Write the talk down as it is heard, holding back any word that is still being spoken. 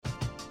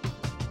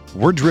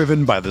We're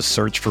driven by the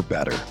search for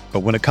better. But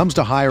when it comes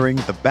to hiring,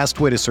 the best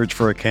way to search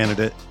for a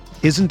candidate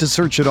isn't to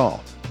search at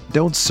all.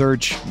 Don't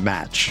search,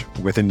 match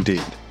with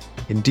Indeed.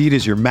 Indeed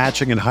is your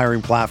matching and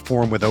hiring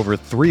platform with over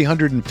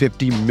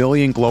 350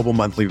 million global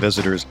monthly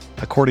visitors,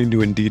 according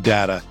to Indeed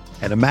data,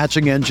 and a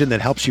matching engine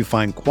that helps you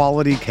find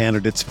quality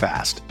candidates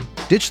fast.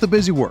 Ditch the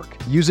busy work.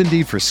 Use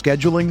Indeed for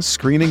scheduling,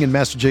 screening, and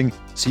messaging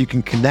so you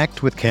can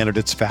connect with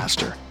candidates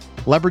faster.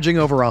 Leveraging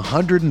over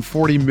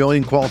 140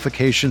 million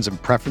qualifications and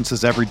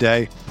preferences every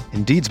day,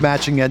 Indeed's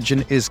matching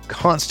engine is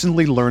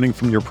constantly learning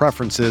from your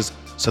preferences,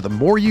 so the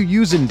more you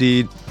use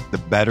Indeed, the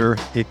better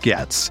it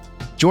gets.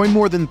 Join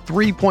more than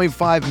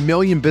 3.5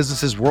 million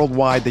businesses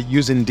worldwide that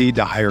use Indeed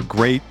to hire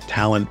great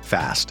talent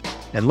fast.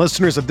 And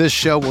listeners of this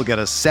show will get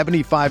a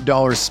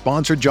 $75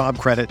 sponsored job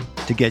credit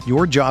to get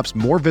your jobs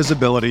more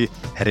visibility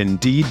at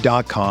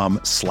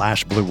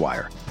Indeed.com/Blue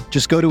Wire.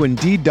 Just go to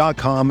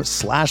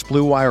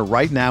Indeed.com/Blue Wire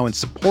right now and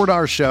support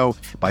our show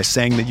by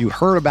saying that you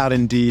heard about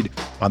Indeed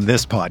on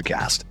this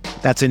podcast.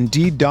 That's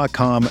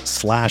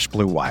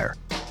Indeed.com/Blue Wire.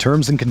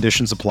 Terms and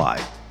conditions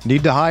apply.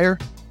 Need to hire?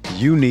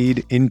 You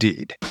need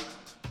Indeed.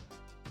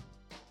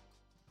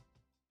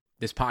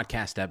 This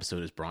podcast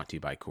episode is brought to you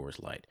by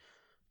Coors Light.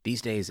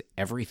 These days,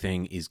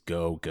 everything is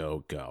go,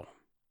 go, go.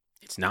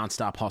 It's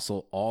nonstop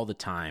hustle all the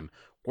time.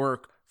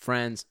 Work,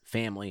 friends,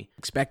 family.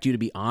 Expect you to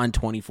be on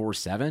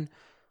 24/7?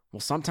 Well,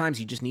 sometimes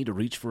you just need to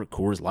reach for a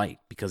Coors Light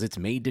because it's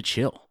made to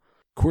chill.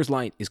 Coors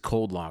Light is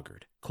cold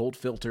lagered, cold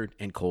filtered,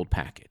 and cold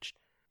packaged.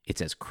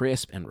 It's as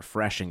crisp and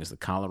refreshing as the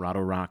Colorado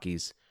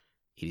Rockies.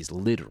 It is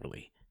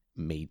literally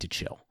made to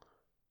chill.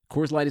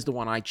 Coors Light is the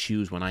one I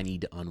choose when I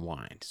need to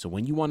unwind. So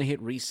when you want to hit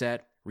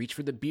reset, reach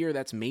for the beer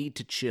that's made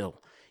to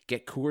chill.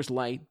 Get Coors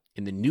Light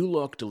in the new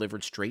look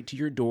delivered straight to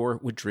your door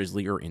with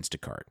Drizzly or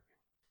Instacart.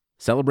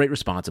 Celebrate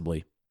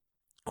responsibly.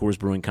 Coors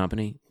Brewing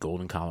Company,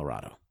 Golden,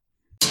 Colorado.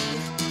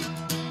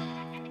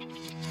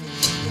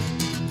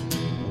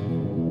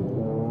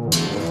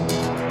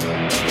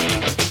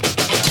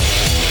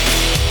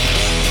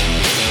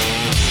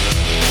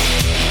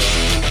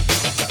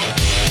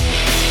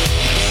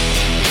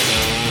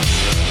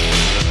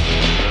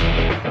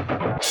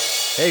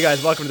 Hey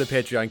guys, welcome to the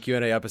Patreon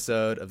Q&A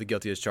episode of the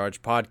Guilty as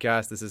Charged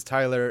podcast. This is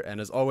Tyler,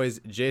 and as always,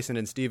 Jason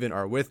and Steven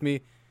are with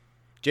me.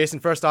 Jason,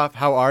 first off,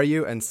 how are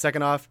you? And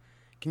second off,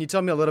 can you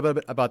tell me a little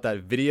bit about that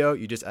video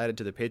you just added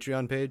to the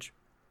Patreon page?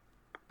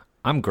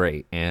 I'm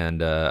great,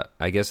 and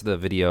I guess the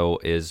video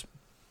is...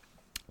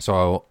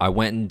 So I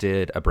went and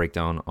did a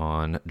breakdown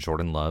on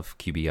Jordan Love,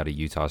 QB out of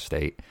Utah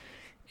State,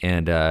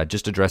 and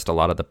just addressed a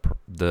lot of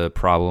the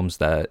problems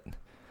that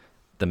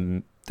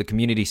the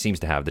community seems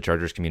to have, the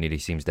Chargers community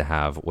seems to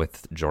have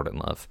with Jordan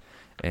Love.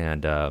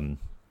 And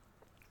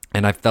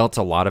I felt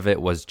a lot of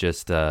it was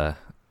just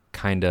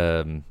kind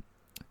of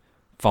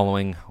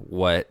following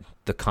what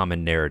the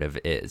common narrative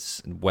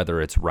is,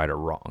 whether it's right or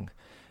wrong.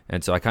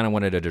 And so I kind of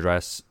wanted to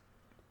address,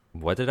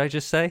 what did I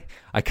just say?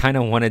 I kind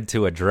of wanted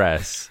to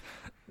address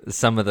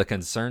some of the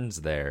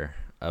concerns there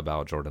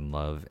about Jordan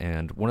Love.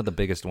 And one of the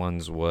biggest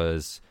ones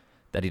was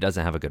that he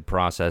doesn't have a good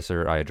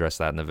processor. I addressed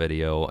that in the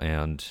video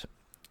and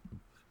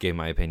gave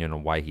my opinion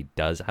on why he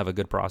does have a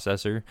good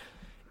processor.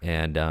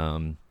 And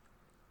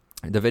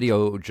the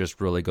video just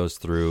really goes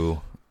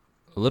through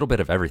a little bit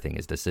of everything: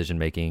 his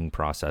decision-making,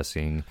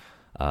 processing,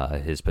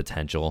 his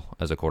potential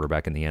as a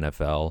quarterback in the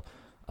NFL,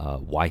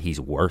 why he's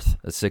worth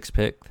a sixth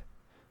pick.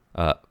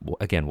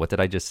 Again, what did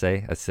I just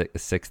say? A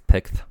sixth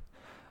pick?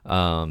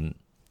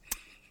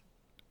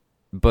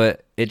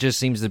 But it just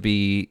seems to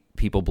be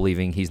people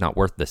believing he's not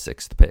worth the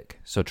sixth pick.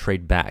 So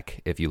trade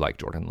back if you like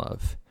Jordan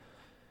Love.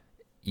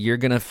 You're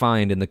going to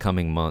find in the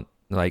coming month,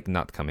 like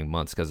not coming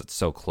months because it's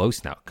so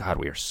close now. God,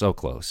 we are so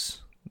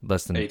close.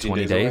 Less than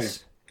 20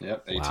 days.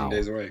 Yep, 18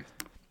 days away.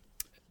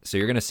 So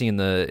you're going to see in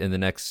the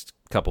next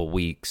couple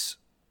weeks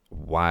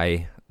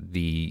why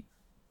the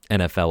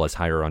NFL is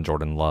higher on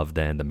Jordan Love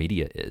than the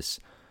media is.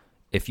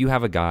 If you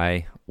have a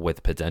guy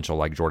with potential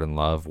like Jordan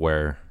Love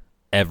where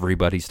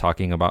everybody's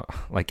talking about,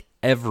 like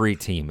every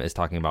team is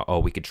talking about, oh,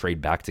 we could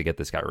trade back to get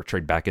this guy or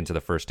trade back into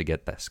the first to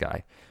get this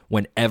guy.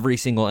 When every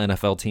single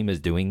NFL team is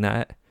doing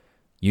that,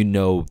 you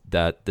know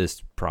that this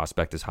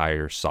prospect is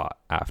higher sought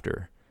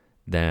after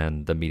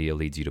than the media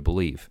leads you to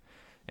believe.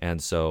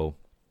 And so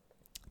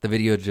the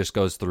video just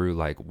goes through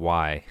like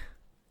why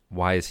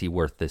is he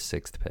worth this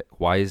sixth pick?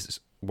 Why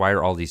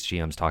are all these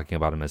GMs talking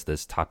about him as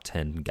this top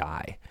 10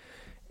 guy?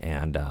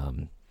 And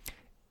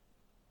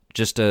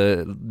just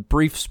a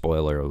brief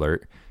spoiler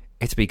alert,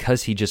 it's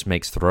because he just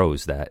makes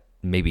throws that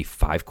maybe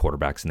 5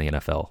 quarterbacks in the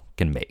NFL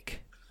can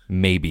make.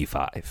 Maybe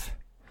 5.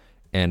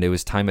 And it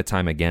was time and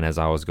time again as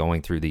I was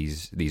going through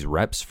these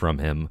reps from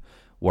him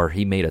where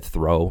he made a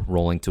throw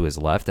rolling to his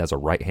left as a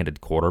right-handed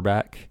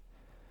quarterback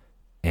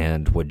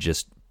and would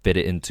just fit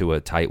it into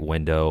a tight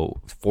window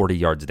 40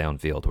 yards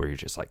downfield where you're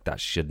just like, that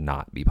should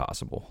not be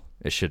possible.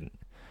 It shouldn't.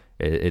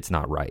 It's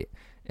not right.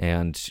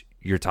 And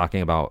you're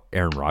talking about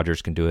Aaron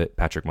Rodgers can do it,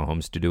 Patrick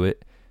Mahomes to do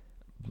it.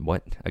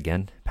 What?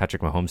 Again?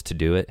 Patrick Mahomes to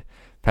do it?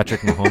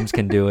 Patrick Mahomes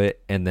can do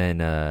it, and then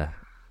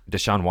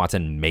Deshaun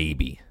Watson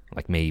maybe.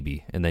 like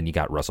maybe. And then you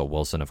got Russell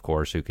Wilson, of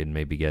course, who can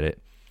maybe get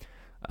it.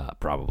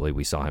 Probably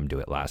we saw him do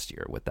it last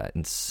year with that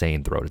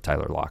insane throw to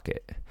Tyler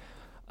Lockett.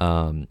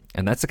 And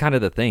that's the kind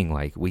of the thing.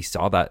 Like, we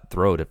saw that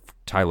throw to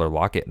Tyler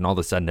Lockett, and all of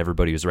a sudden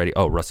everybody was ready.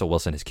 Oh, Russell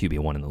Wilson is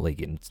QB1 in the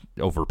league, and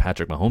over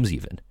Patrick Mahomes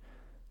even.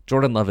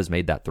 Jordan Love has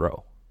made that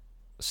throw.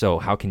 So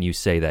how can you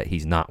say that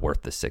he's not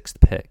worth the 6th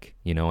pick?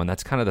 And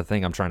that's kind of the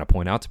thing I'm trying to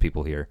point out to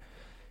people here,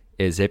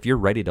 is if you're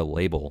ready to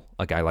label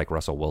a guy like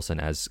Russell Wilson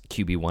as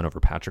QB1 over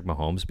Patrick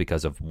Mahomes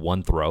because of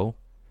one throw,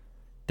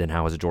 then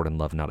how is Jordan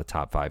Love not a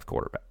top 5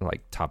 quarterback,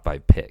 like top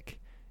 5 pick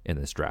in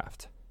this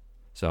draft?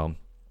 So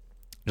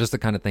just the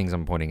kind of things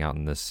I'm pointing out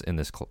in this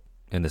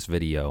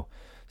video.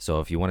 So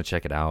if you want to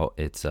check it out,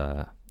 it's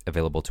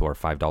available to our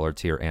 $5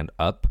 tier and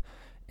up,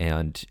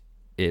 and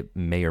it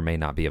may or may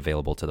not be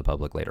available to the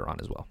public later on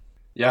as well.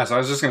 Yeah, so I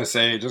was just going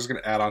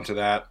to add on to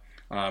that.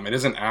 It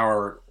is an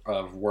hour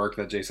of work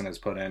that Jason has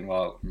put in.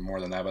 Well, more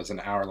than that, but it's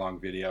an hour-long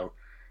video.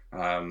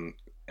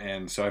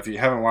 And so if you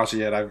haven't watched it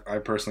yet, I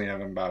personally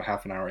have about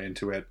half an hour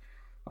into it.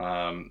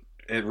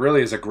 It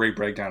really is a great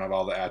breakdown of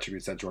all the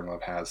attributes that Jordan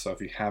Love has. So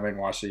if you haven't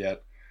watched it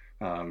yet,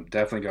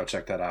 definitely go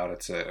check that out.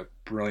 It's a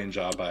brilliant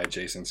job by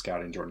Jason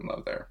scouting Jordan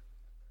Love there.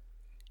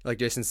 Like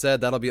Jason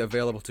said, that'll be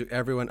available to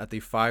everyone at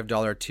the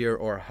 $5 tier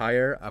or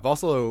higher. I've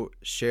also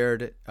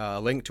shared a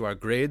link to our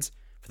grades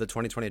for the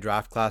 2020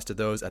 draft class to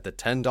those at the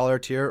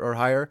 $10 tier or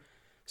higher.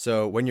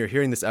 So when you're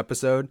hearing this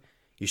episode,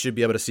 you should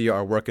be able to see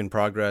our work in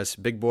progress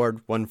big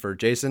board, one for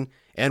Jason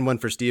and one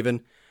for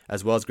Steven,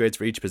 as well as grades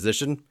for each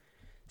position.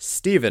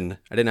 Steven,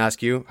 I didn't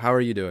ask you, how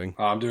are you doing?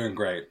 I'm doing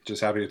great.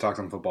 Just happy to talk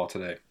some football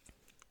today.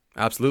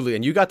 Absolutely.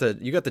 And you got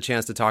the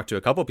chance to talk to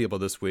a couple people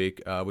this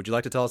week. Would you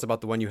like to tell us about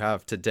the one you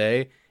have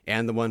today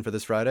and the one for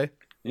this Friday?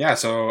 Yeah,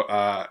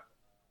 so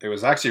it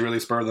was actually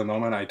really spur of the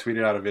moment. I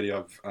tweeted out a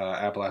video of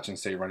Appalachian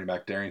State running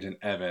back Darrington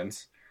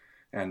Evans,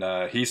 and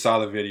he saw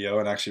the video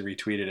and actually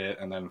retweeted it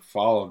and then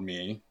followed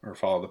the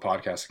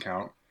podcast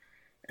account.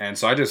 And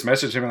so I just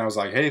messaged him and I was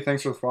like, hey,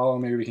 thanks for the follow.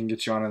 Maybe we can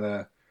get you on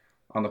the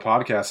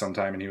podcast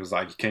sometime. And he was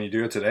like, can you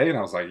do it today? And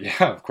I was like,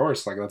 yeah, of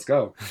course. Like, let's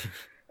go.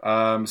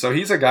 So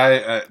he's a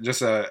guy,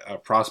 just a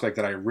prospect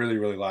that I really,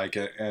 really like.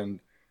 And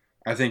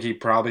I think he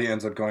probably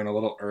ends up going a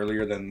little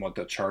earlier than what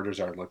the Chargers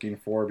are looking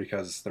for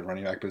because the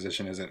running back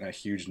position isn't a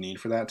huge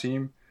need for that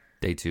team.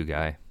 Day 2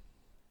 guy.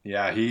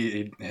 Yeah,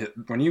 he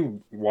when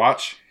you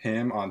watch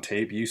him on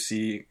tape, you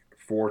see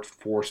 4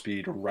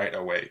 speed right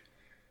away.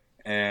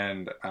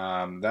 And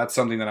that's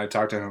something that I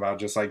talked to him about,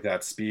 just like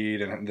that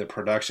speed and the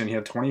production. He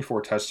had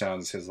 24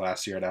 touchdowns his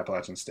last year at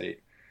Appalachian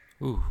State.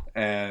 Ooh.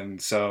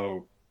 And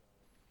so,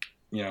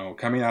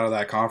 coming out of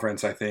that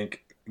conference, I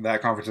think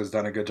that conference has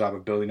done a good job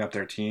of building up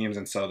their teams.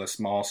 And so the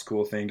small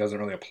school thing doesn't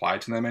really apply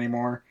to them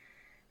anymore.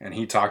 And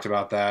he talked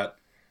about that.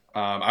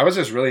 I was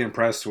just really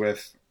impressed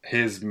with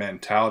his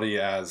mentality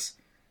as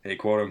a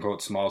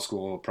quote-unquote small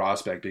school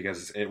prospect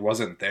because it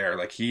wasn't there.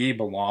 Like, he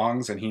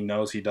belongs and he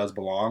knows he does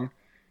belong.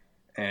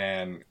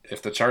 And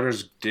if the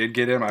Chargers did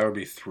get him, I would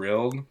be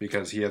thrilled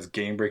because he has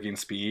game-breaking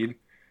speed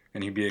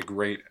and he'd be a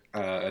great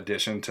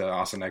addition to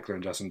Austin Eckler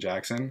and Justin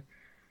Jackson.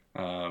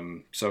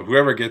 So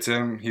whoever gets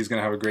him, he's going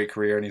to have a great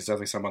career, and he's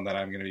definitely someone that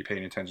I'm going to be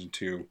paying attention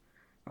to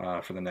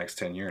for the next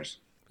 10 years.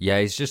 Yeah,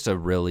 he's just a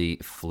really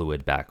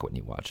fluid back when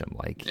you watch him.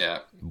 Like, yeah.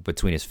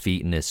 Between his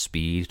feet and his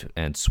speed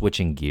and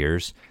switching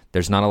gears,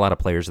 there's not a lot of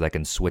players that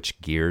can switch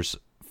gears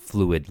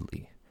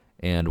fluidly.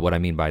 And what I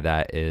mean by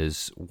that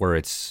is where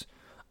it's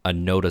a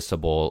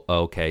noticeable,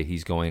 okay,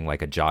 he's going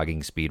like a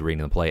jogging speed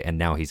reading the play, and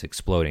now he's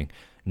exploding.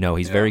 No,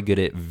 he's very good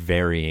at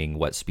varying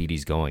what speed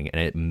he's going,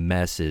 and it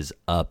messes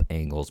up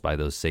angles by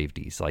those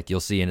safeties. Like, you'll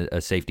see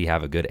a safety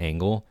have a good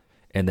angle,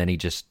 and then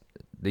it's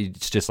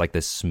just like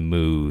this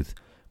smooth,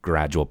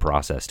 gradual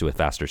process to a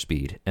faster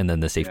speed, and then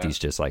the safety's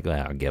just like,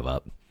 I'll give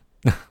up.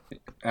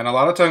 And a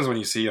lot of times when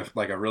you see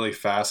a really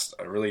fast,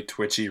 a really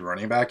twitchy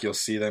running back, you'll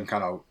see them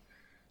kind of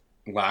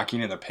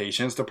lacking in the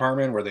patience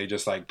department where they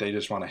just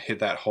want to hit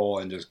that hole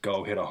and just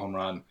go hit a home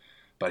run.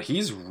 But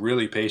he's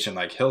really patient.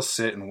 Like, he'll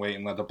sit and wait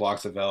and let the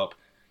blocks develop.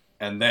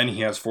 And then he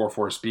has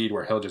 4.4 speed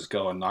where he'll just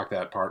go and knock it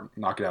out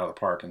of the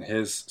park. And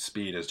his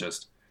speed is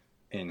just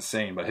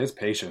insane, but his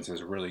patience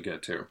is really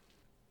good too.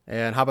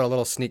 And how about a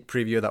little sneak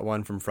preview of that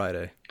one from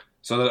Friday?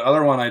 So the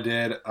other one I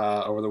did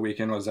over the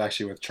weekend was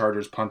actually with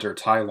Chargers punter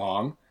Ty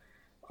Long.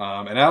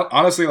 And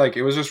honestly,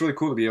 it was just really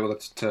cool to be able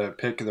to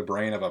pick the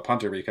brain of a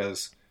punter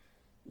because,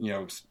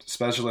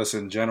 specialists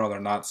in general, they're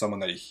not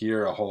someone that you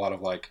hear a whole lot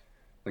of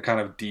the kind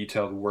of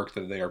detailed work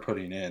that they are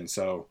putting in.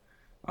 So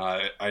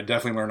I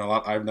definitely learned a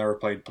lot. I've never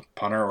played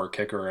punter or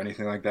kicker or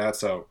anything like that.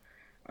 So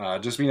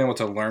just being able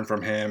to learn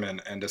from him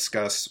and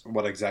discuss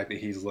what exactly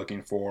he's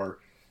looking for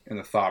in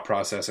the thought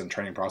process and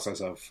training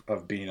process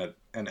of being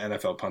an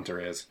NFL punter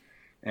is.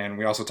 And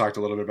we also talked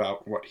a little bit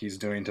about what he's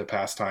doing to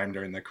pass time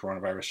during the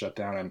coronavirus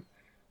shutdown. And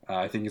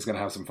I think he's going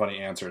to have some funny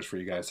answers for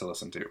you guys to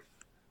listen to.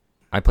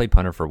 I played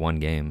punter for one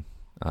game.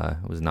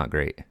 It was not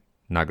great.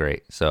 Not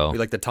great. So you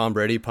like the Tom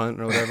Brady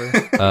punt or whatever?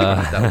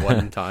 That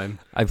one time.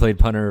 I played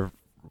punter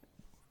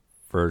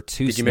for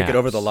 2 snaps. Did you make it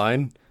over the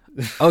line?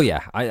 Oh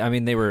yeah, I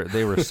mean they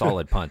were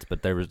solid punts,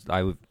 but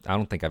I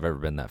don't think I've ever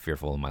been that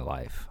fearful in my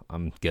life.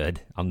 I'm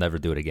good. I'll never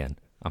do it again.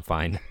 I'm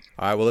fine.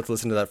 All right, well, let's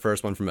listen to that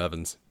first one from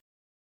Evans.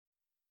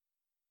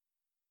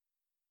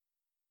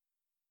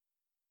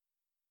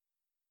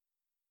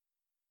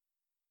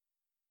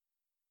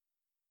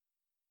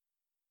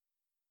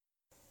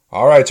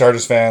 All right,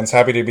 Chargers fans,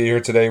 happy to be here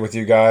today with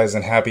you guys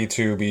and happy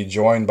to be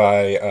joined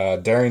by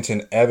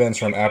Darrington Evans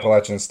from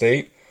Appalachian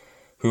State,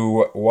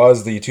 who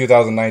was the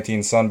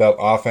 2019 Sun Belt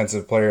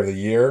Offensive Player of the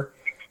Year.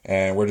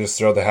 And we're just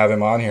thrilled to have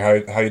him on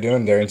here. How you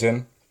doing,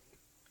 Darrington?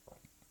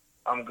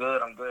 I'm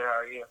good. How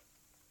are you?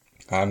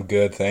 I'm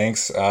good,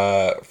 thanks.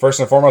 First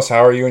and foremost,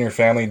 how are you and your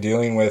family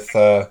dealing with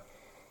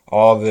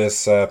all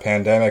this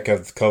pandemic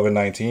of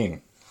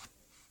COVID-19?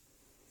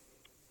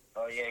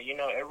 Oh, yeah,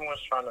 everyone's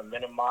trying to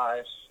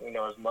minimize,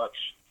 as much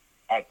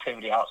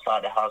activity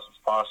outside the house as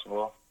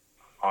possible.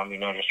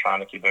 Just trying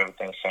to keep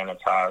everything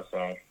sanitized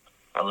and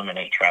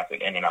eliminate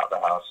traffic in and out of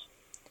the house.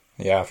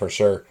 Yeah, for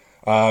sure.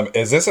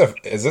 Is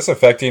this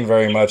affecting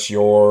very much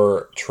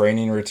your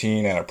training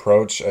routine and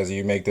approach as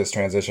you make this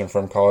transition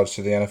from college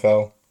to the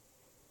NFL?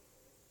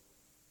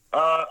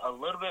 A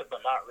little bit, but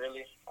not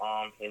really.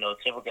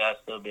 Typically I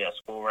still be at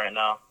school right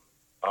now,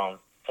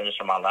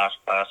 finishing my last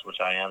class, which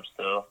I am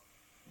still,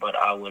 but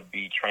I would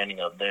be training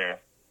up there.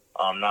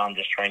 Now I'm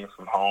just training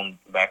from home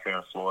back here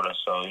in Florida,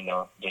 so,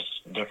 just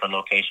different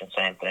location,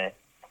 same thing.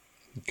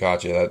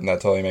 Gotcha.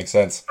 That totally makes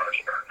sense.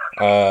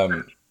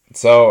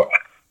 So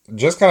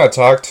just kind of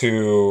talk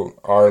to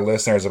our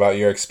listeners about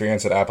your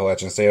experience at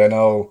Appalachian State. I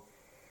know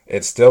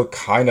it's still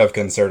kind of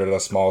considered a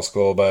small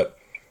school, but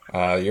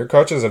your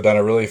coaches have done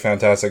a really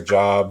fantastic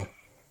job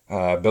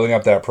building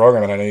up that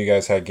program, and I know you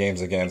guys had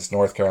games against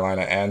North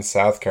Carolina and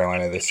South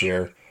Carolina this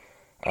year.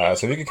 So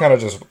if you could kind of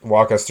just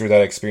walk us through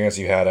that experience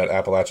you had at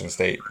Appalachian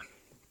State.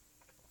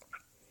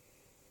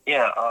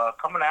 Yeah,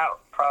 coming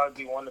out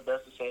probably be one of the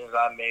best decisions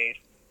I made,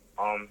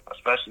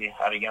 especially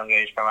at a young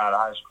age coming out of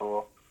high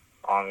school.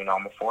 I'm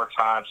a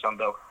 4-time Sun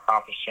Belt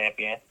Conference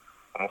champion.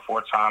 I'm a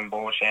 4-time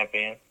bowl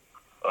champion,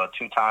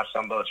 2-time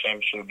Sun Belt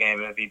Championship game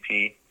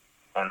MVP,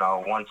 and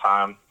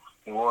 1-time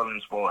New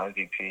Orleans Bowl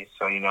MVP.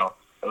 So,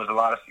 it was a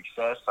lot of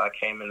success. I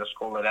came into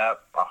school at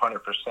App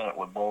 100%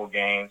 with bowl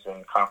games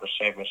and conference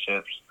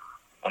championships,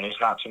 and there's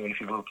not too many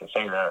people who can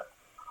say that.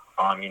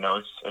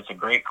 It's a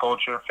great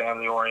culture,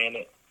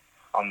 family-oriented.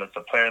 It's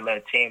a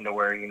player-led team to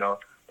where,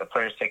 the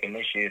players take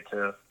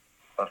initiative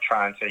of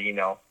trying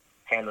to,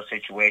 handle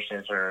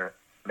situations or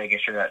making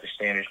sure that the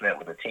standards met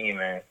with the team.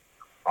 And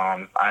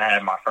I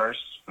had my first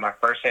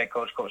head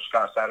coach, Coach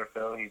Scott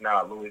Satterfield. He's now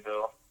at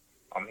Louisville.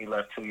 He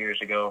left 2 years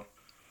ago.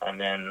 And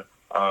then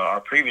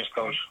our previous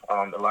coach,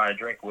 Elijah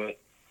Drinkwit,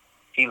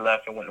 he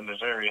left and went to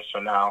Missouri. So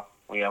now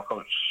we have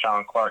Coach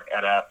Sean Clark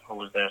at App, who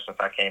was there since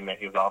I came in.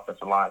 He was the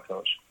offensive line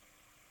coach.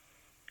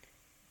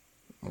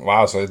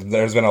 Wow, so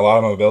there's been a lot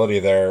of mobility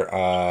there.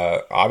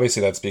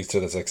 Obviously, that speaks to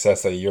the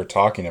success that you're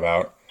talking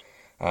about.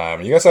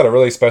 You guys had a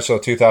really special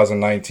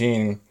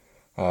 2019.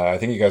 I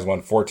think you guys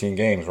won 14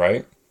 games,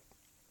 right?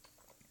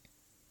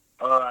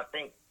 I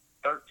think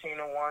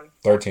 13-1.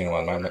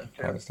 13-1,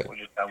 my mistake. We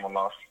just had one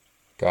loss.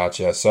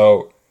 Gotcha.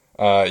 So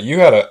you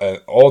had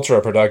an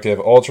ultra productive,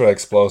 ultra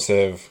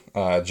explosive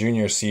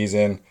junior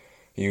season.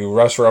 You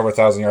rushed for over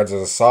 1,000 yards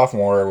as a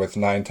sophomore with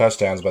 9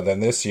 touchdowns, but then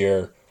this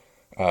year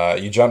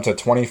you jumped to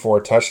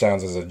 24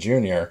 touchdowns as a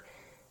junior.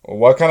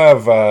 What kind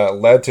of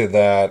led to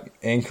that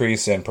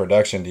increase in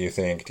production, do you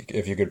think,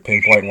 if you could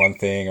pinpoint one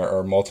thing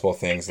or multiple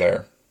things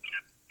there?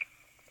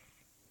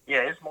 Yeah,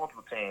 it's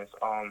multiple things.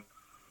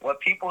 What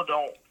people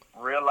don't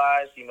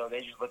realize,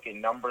 they just look at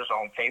numbers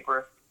on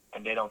paper,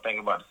 and they don't think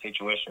about the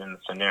situation and the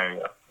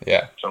scenario.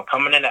 Yeah. So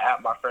coming into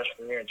App my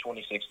freshman year in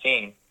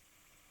 2016,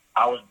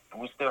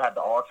 we still had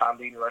the all-time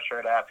leading rusher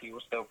at App. He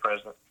was still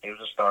present. He was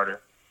a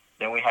starter.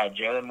 Then we had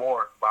Jalen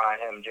Moore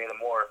behind him. Jalen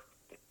Moore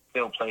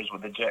still plays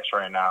with the Jets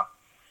right now.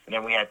 And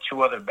then we had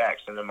 2 other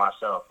backs, and then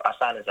myself. I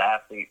signed as an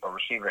athlete, a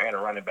receiver, and a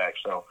running back.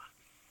 So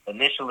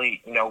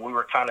initially, we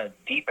were kind of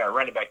deep at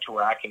running back to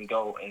where I can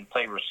go and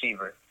play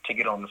receiver to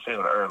get on the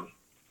field early.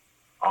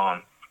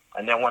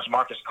 And then once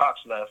Marcus Cox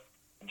left,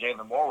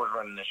 Jalen Moore was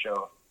running the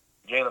show.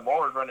 Jalen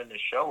Moore was running the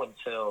show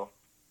until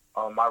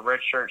my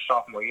redshirt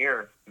sophomore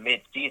year,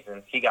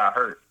 mid-season, he got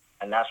hurt.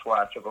 And that's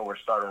why I took over the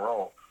starting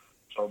role.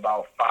 So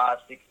about 5,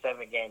 6,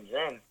 7 games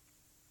in,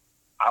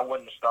 I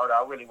wasn't a starter.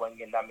 I really wasn't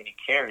getting that many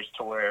carries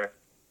to where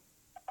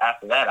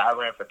after that I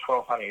ran for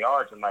 1,200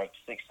 yards in like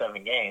 6,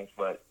 7 games.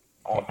 But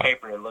on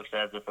paper it looks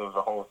as if it was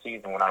a whole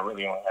season when I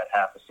really only had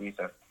half a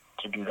season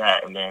to do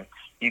that. And then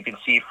you can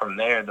see from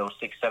there, those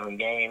 6, 7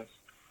 games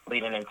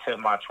leading into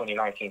my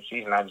 2019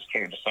 season, I just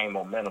carried the same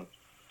momentum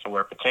to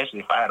where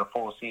potentially if I had a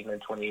full season in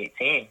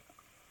 2018,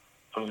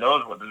 who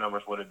knows what the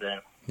numbers would have been.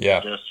 Yeah.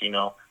 Just,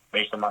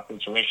 based on my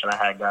situation, I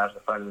had guys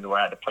in front of me where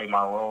I had to play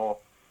my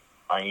role,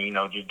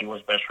 just do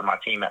what's best for my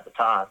team at the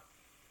time.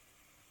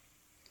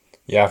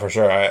 Yeah, for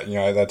sure.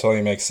 That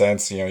totally makes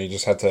sense. You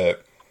just have to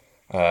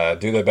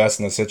do the best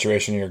in the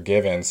situation you're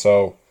given.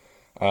 So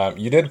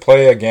You did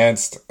play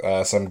against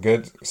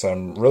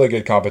some really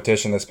good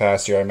competition this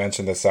past year. I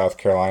mentioned the South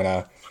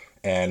Carolina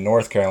and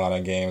North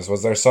Carolina games.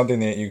 Was there something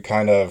that you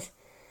kind of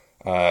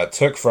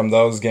took from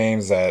those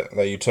games that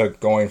you took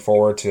going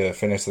forward to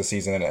finish the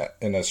season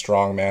in a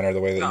strong manner the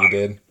way that you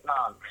did? No,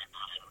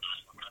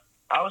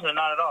 I was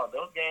not at all.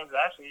 Those games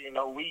actually,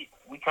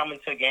 we come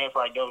into games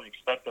like those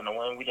expecting to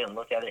win. We didn't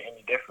look at it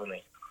any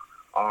differently.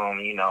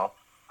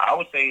 I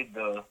would say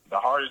the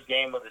hardest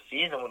game of the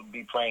season would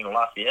be playing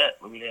Lafayette.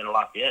 We did in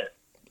Lafayette.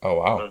 Oh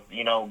wow!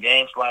 Because,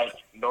 games like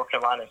North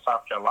Carolina and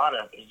South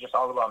Carolina is just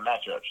all about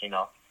matchups.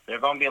 They're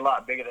going to be a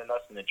lot bigger than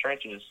us in the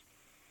trenches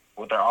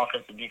with their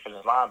offensive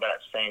defensive line, but at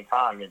the same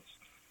time,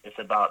 it's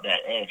about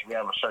that edge. We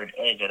have a certain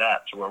edge of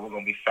that to where we're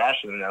going to be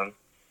faster than them,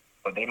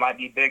 but they might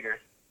be bigger.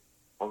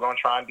 We're going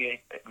to try and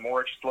be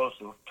more explosive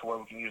to where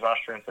we can use our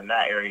strengths in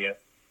that area,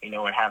 and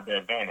have the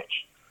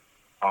advantage.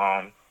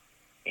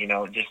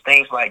 Just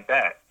things like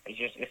that.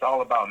 It's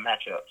all about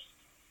matchups.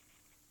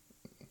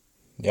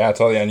 Yeah,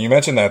 totally. And you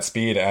mentioned that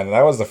speed, and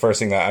that was the first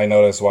thing that I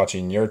noticed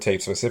watching your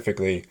tape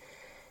specifically.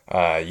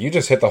 You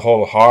just hit the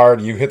hole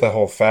hard, you hit the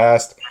hole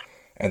fast,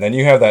 and then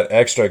you have that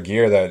extra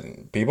gear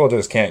that people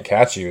just can't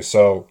catch you.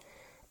 So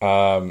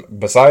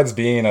besides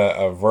being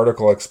a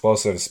vertical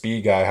explosive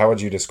speed guy, how would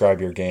you describe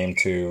your game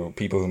to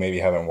people who maybe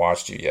haven't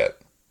watched you yet?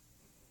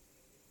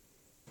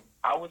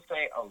 I would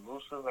say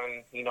elusive,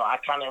 and I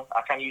kind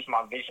of use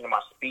my vision and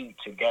my speed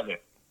together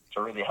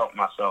to really help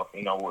myself.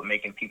 With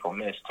making people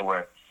miss. To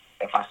where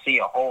if I see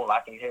a hole, I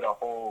can hit a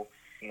hole.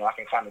 I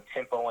can kind of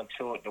tempo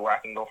into it to where I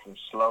can go from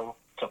slow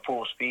to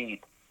full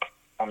speed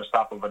on the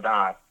stop of a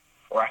dime,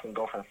 or I can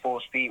go from full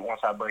speed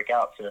once I break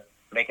out to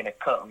making a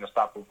cut on the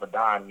stop of a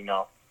dime.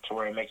 To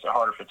where it makes it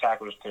harder for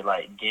tacklers to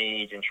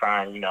gauge and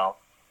try and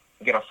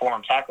get a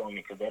form tackle on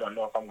me because they don't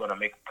know if I'm going to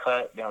make a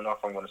cut, they don't know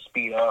if I'm going to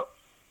speed up,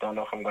 don't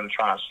know if I'm going to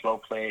try and slow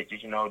play it.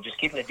 Just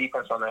keeping the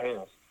defense on their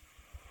heels.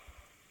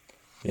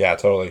 Yeah,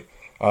 totally.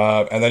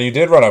 And then you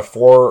did run a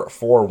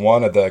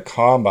 4.41 at the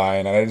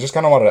combine, and I just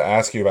kind of wanted to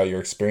ask you about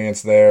your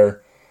experience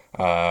there,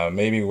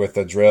 maybe with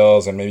the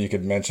drills, and maybe you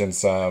could mention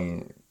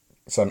some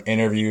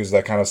interviews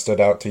that kind of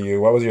stood out to you.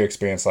 What was your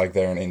experience like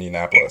there in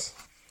Indianapolis?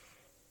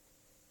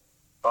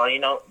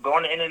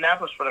 Going to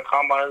Indianapolis for the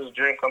combine is a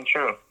dream come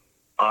true.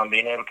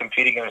 Being able to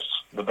compete against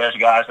the best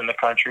guys in the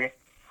country,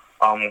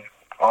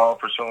 all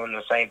pursuing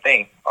the same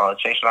thing,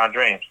 chasing our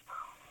dreams.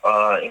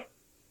 I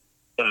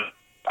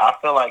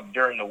feel like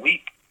during the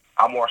week,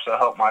 I more so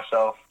help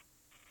myself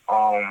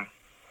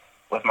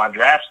with my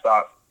draft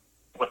stock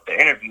with the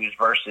interviews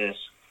versus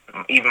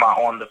even my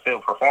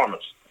on-the-field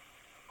performance.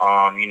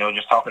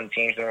 Just talking to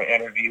teams during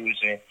interviews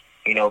and,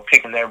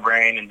 picking their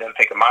brain and then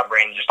picking my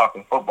brain and just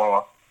talking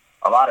football.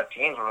 A lot of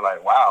teams were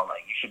like, wow,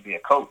 you should be a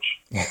coach.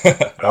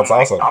 That's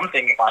awesome. I'm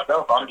thinking to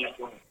myself, I'm just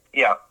doing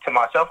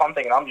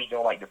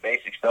the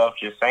basic stuff,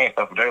 just saying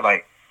stuff. But they're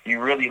like,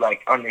 you really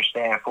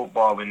understand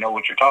football and know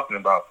what you're talking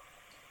about.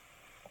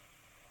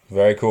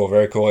 Very cool,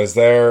 very cool. Is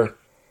there,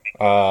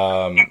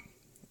 Daniel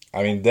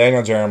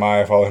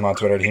Jeremiah, I follow him on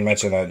Twitter, he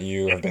mentioned that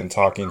you have been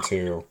talking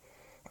to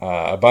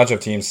a bunch of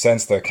teams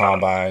since the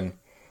combine.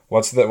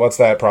 What's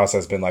that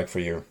process been like for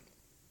you?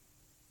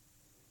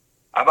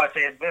 I'm about to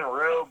say it's been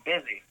real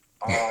busy.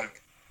 I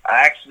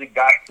actually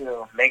got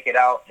to make it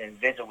out and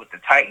visit with the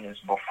Titans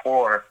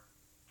before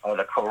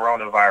the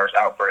coronavirus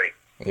outbreak.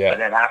 Yeah.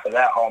 And then after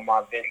that, all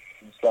my visits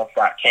and stuff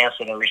got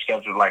canceled and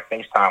rescheduled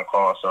FaceTime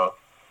calls. So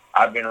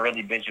I've been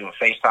really busy with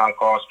FaceTime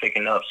calls,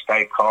 picking up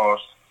Skype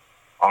calls,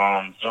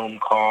 Zoom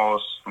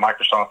calls,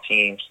 Microsoft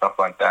Teams, stuff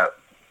like that.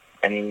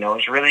 And,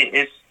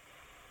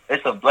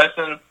 it's a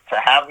blessing to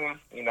have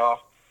them,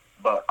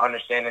 but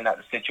understanding that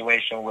the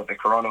situation with the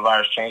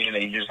coronavirus changing,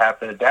 that you just have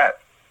to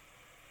adapt.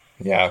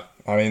 Yeah,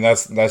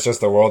 that's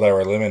just the world that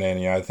we're living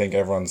in. I think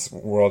everyone's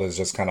world is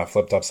just kind of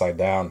flipped upside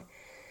down,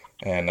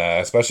 and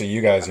especially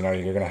you guys. You're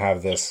going to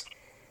have this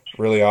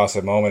really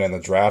awesome moment in the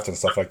draft and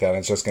stuff like that. And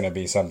it's just going to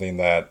be something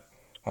that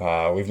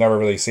we've never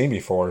really seen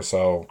before.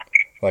 So,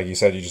 like you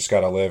said, you just got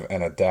to live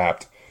and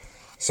adapt.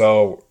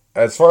 So,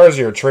 as far as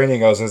your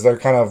training goes, is there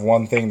kind of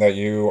one thing that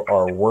you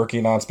are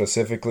working on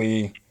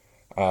specifically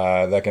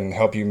that can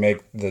help you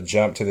make the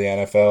jump to the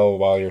NFL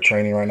while you're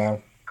training right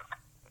now?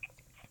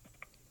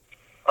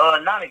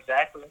 Not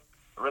exactly.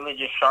 Really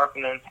just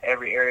sharpening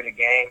every area of the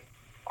game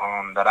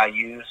that I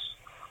use.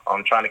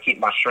 I'm trying to keep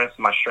my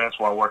strengths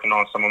while working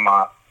on some of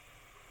my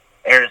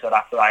areas that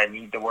I feel I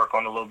need to work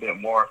on a little bit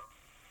more.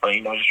 But,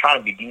 just trying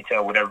to be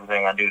detailed with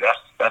everything I do.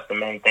 That's the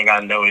main thing I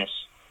notice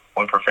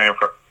when preparing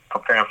for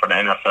the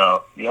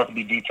NFL. You have to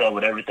be detailed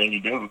with everything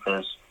you do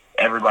because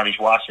everybody's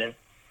watching.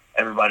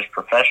 Everybody's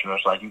professional.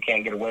 It's you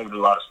can't get away with a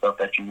lot of stuff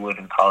that you would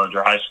in college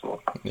or high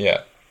school.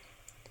 Yeah.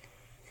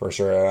 For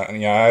sure.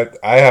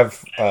 I have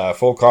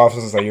full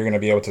confidence that you're going to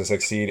be able to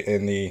succeed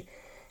in the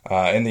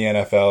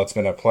NFL. It's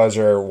been a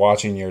pleasure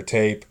watching your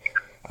tape.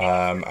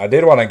 I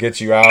did want to get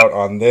you out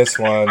on this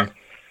one.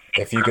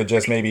 If you could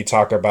just maybe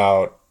talk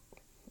about,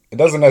 it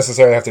doesn't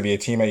necessarily have to be a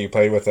teammate you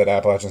played with at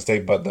Appalachian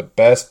State, but the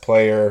best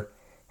player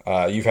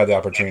you've had the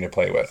opportunity to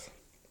play with.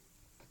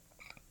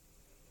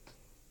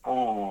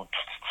 Ooh,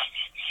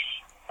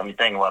 let me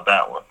think about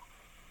that one.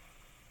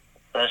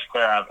 Best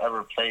player I've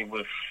ever played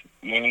with.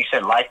 And you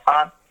said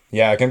lifetime?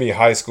 Yeah, it can be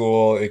high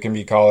school, it can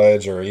be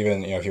college, or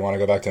even if you want to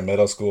go back to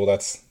middle school,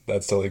 that's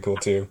totally cool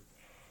too.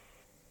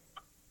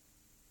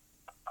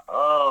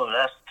 Oh,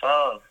 that's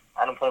tough.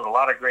 I done played with a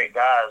lot of great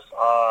guys.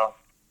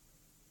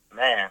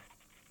 Man,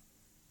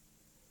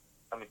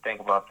 let me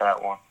think about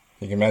that one.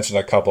 You can mention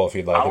a couple if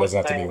you'd like. It doesn't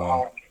have to be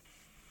one.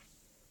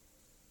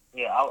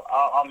 Yeah,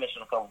 I'll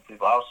mention a couple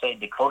people. I'll say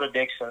Dakota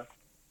Dixon,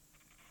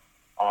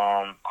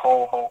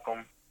 Cole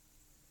Holcomb,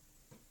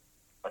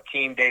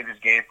 Akeem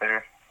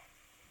Davis-Gaither,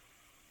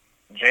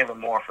 Jalen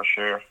Moore for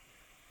sure,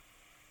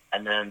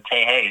 and then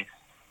Tay Hayes.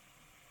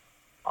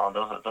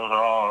 Those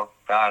are all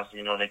guys.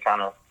 They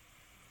kind of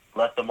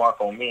left the mark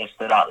on me and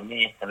stood out to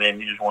me, and made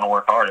me just want to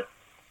work harder.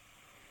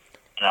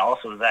 And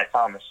also Zach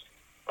Thomas,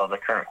 the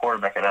current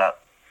quarterback of that.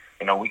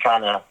 We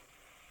kind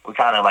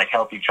of like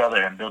helped each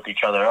other and built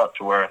each other up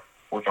to where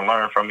we can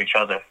learn from each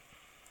other.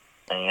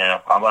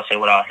 And I'm about to say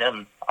without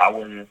him, I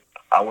wouldn't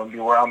be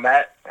where I'm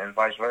at, and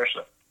vice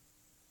versa.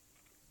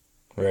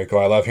 Very cool.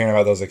 I love hearing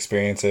about those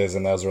experiences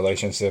and those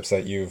relationships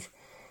that you've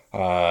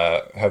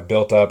have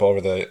built up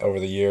over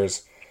the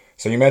years.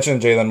 So you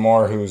mentioned Jalen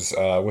Moore, who's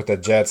with the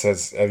Jets.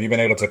 Have you been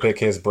able to pick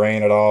his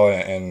brain at all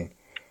and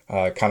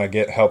kind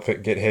of help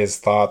get his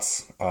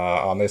thoughts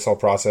on this whole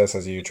process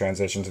as you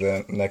transition to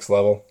the next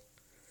level?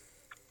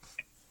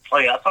 Oh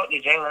yeah, I talk to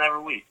Jalen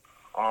every week.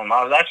 I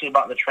was actually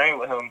about to train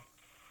with him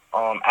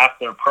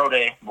after Pro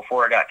Day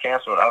before it got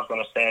canceled. I was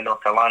going to stay in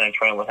North Carolina and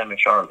train with him in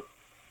Charlotte.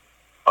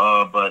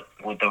 But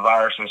with the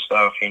virus and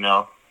stuff,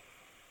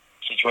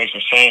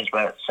 situations change.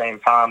 But at the same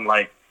time,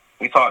 like,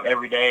 we talk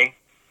every day.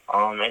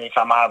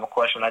 Anytime I have a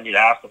question I need to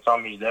ask or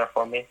something, he's there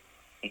for me.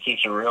 He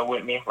keeps it real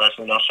with me, lets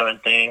me know certain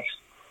things,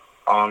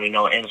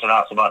 ins and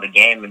outs about the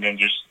game, and then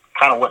just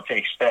kind of what to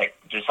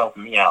expect, just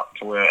helping me out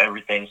to where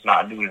everything's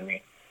not new to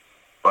me,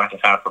 so I can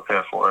kind of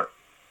prepare for it.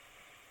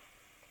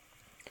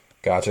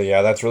 Gotcha.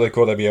 Yeah, that's really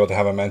cool to be able to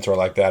have a mentor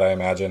like that, I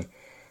imagine.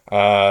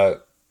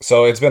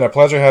 So it's been a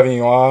pleasure having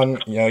you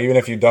on. Even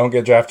if you don't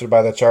get drafted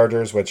by the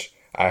Chargers, which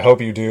I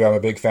hope you do, I'm a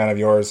big fan of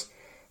yours.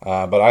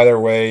 But either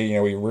way,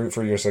 we root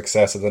for your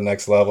success at the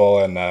next level,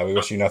 and we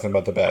wish you nothing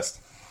but the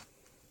best.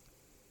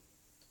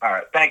 All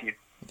right. Thank you.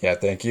 Yeah,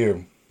 thank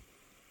you.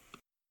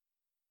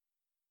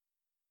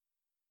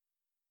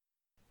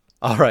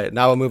 All right,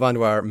 now we'll move on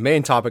to our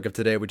main topic of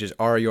today, which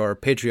are your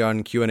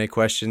Patreon Q&A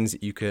questions.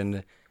 You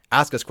can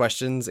ask us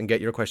questions and get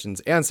your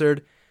questions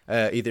answered,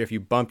 either if you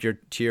bump your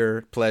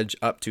tier pledge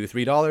up to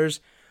 $3,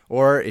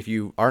 or if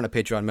you aren't a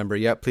Patreon member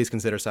yet, please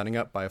consider signing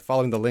up by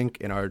following the link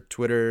in our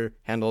Twitter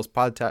handles,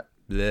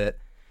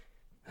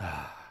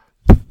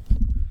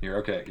 You're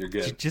okay. You're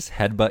good. Did you just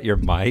headbutt your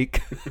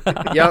mic?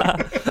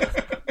 Yep.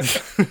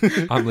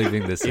 I'm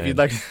leaving this in. You'd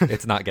like...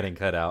 It's not getting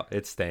cut out.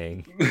 It's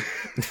staying.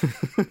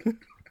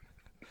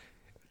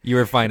 You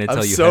were fine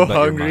until you so headbutt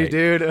hungry, your mic.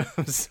 dude.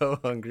 I'm so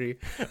hungry.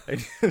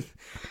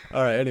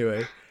 All right,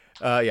 anyway.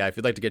 If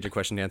you'd like to get your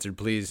question answered,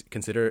 please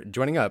consider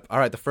joining up. All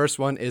right, the first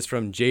one is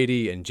from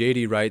JD, and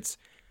JD writes,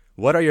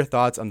 what are your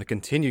thoughts on the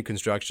continued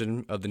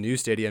construction of the new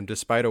stadium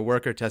despite a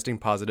worker testing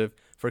positive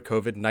for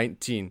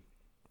COVID-19?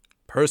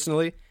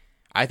 Personally,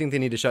 I think they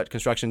need to shut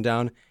construction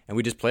down and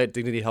we just play at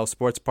Dignity Health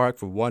Sports Park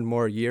for one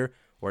more year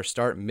or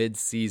start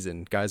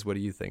mid-season. Guys, what do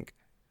you think?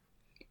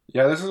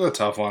 Yeah, this is a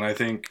tough one. I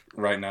think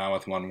right now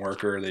with one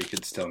worker, they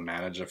could still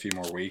manage a few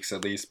more weeks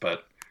at least.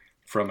 But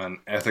from an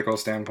ethical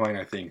standpoint,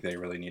 I think they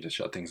really need to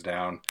shut things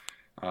down.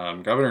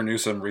 Governor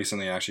Newsom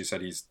recently actually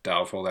said he's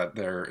doubtful that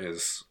there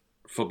is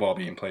football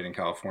being played in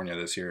California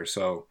this year.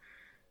 So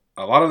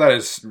a lot of that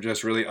is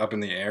just really up in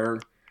the air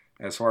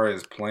as far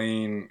as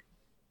playing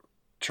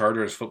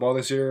Chargers football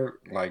this year.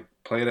 Like,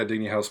 play it at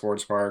Dignity Health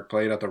Sports Park,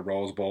 play it at the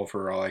Rose Bowl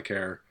for all I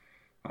care.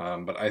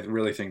 But I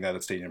really think that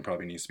the stadium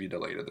probably needs to be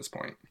delayed at this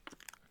point.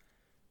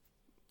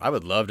 I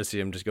would love to see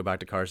him just go back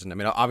to Carson. I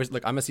mean,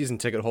 obviously, I'm a season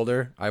ticket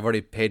holder. I've already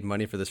paid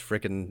money for this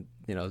freaking,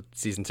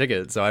 season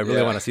ticket, so I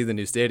really want to see the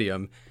new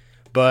stadium.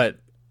 But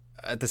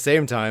at the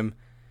same time,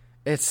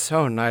 it's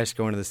so nice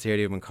going to the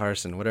stadium in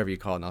Carson, whatever you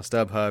call it now,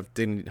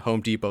 StubHub,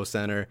 Home Depot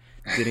Center,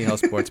 Dignity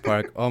Health Sports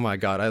Park. Oh my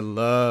God, I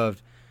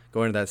loved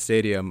going to that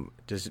stadium,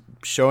 just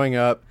showing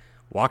up,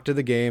 walk to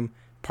the game,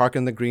 park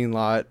in the green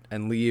lot,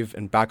 and leave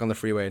and back on the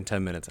freeway in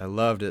 10 minutes. I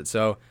loved it.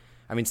 So,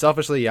 I mean,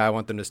 selfishly, I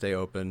want them to stay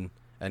open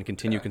and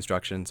continue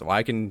construction so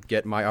I can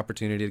get my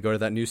opportunity to go to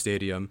that new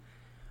stadium.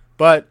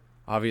 But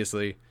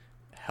obviously,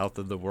 health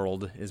of the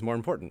world is more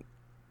important.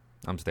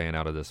 I'm staying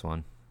out of this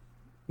one.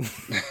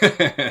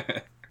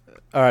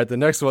 All right, the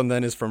next one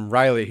then is from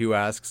Riley, who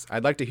asks,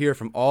 I'd like to hear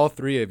from all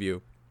three of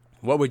you.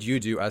 What would you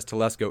do as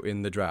Telesco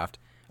in the draft?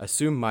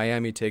 Assume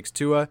Miami takes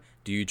Tua.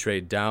 Do you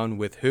trade down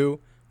with who?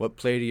 What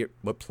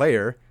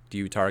player do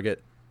you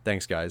target?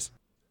 Thanks, guys.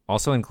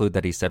 Also include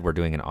that he said we're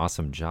doing an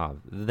awesome job.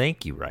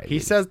 Thank you, Riley. He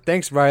says,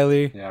 thanks,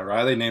 Riley. Yeah,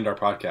 Riley named our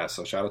podcast,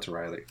 so shout out to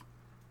Riley.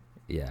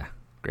 Yeah,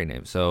 great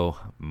name. So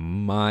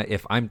I'm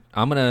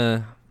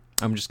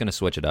just gonna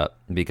switch it up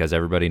because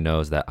everybody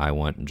knows that I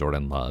want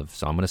Jordan Love.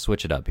 So I'm gonna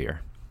switch it up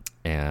here.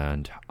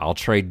 and I'll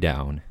trade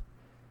down.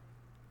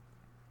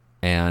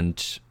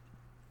 And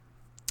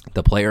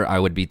the player I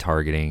would be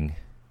targeting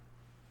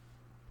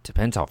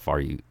depends how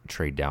far you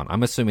trade down.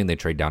 I'm assuming they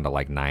trade down to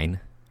like 9,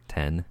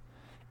 10.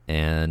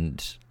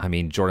 And, I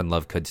mean, Jordan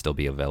Love could still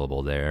be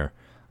available there.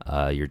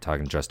 You're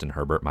talking Justin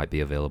Herbert might be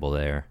available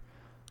there.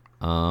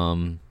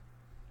 I'm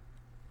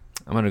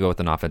going to go with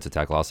an offensive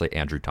tackle. I'll say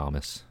Andrew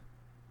Thomas.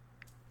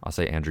 I'll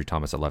say Andrew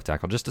Thomas at left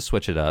tackle just to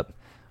switch it up.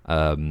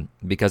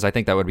 Because I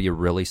think that would be a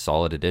really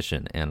solid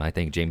addition, and I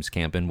think James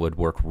Campen would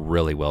work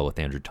really well with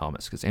Andrew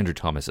Thomas because Andrew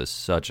Thomas is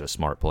such a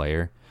smart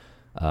player.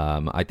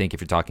 I think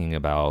if you're talking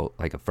about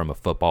like from a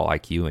football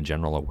IQ and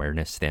general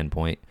awareness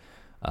standpoint,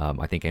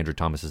 I think Andrew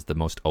Thomas is the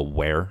most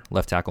aware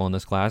left tackle in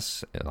this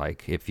class.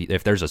 Like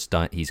if there's a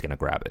stunt, he's going to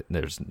grab it.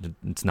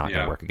 It's not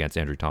going to work against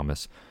Andrew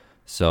Thomas.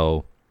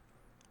 So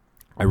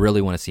I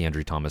really want to see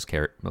Andrew Thomas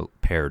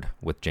paired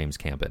with James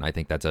Campen. I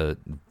think that's a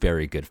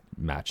very good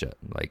matchup,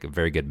 like a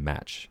very good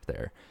match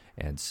there.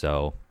 And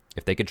so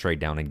if they could trade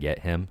down and get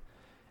him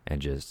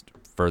and just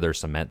further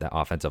cement that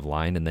offensive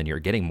line, and then you're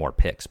getting more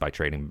picks by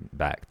trading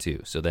back too.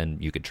 So then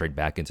you could trade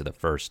back into the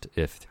first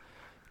if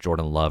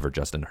Jordan Love or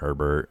Justin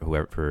Herbert,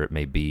 whoever it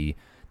may be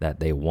that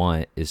they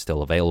want is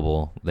still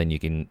available, then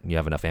you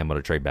have enough ammo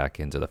to trade back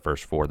into the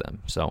first for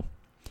them. So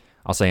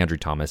I'll say Andrew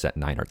Thomas at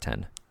 9 or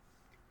 10.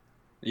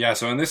 Yeah,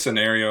 so in this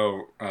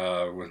scenario,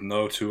 with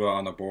no Tua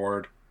on the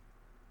board,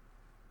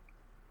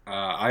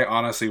 I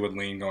honestly would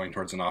lean going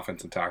towards an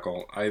offensive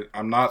tackle.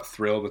 I'm not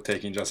thrilled with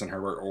taking Justin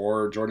Herbert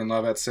or Jordan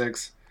Love at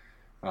 6.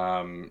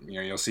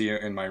 You'll see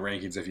in my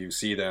rankings, if you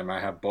see them, I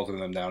have both of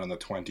them down in the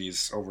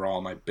 20s overall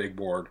on my big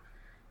board.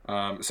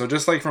 So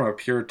just like from a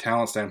pure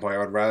talent standpoint, I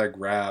would rather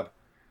grab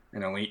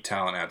an elite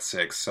talent at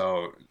 6.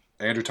 So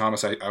Andrew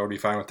Thomas, I would be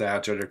fine with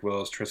that. Jedrick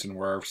Wills, Tristan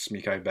Wirfs,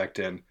 Mekhi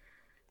Becton.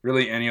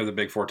 Really, any of the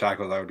big 4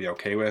 tackles I would be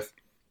okay with.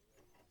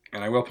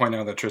 And I will point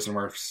out that Tristan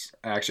Wirfs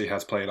actually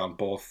has played on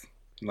both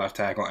left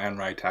tackle and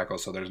right tackle,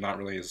 so there's not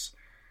really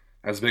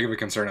as big of a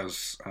concern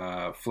as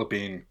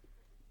flipping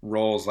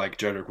roles like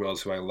Jedrick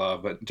Wills, who I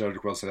love, but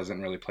Jedrick Wills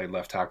hasn't really played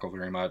left tackle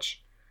very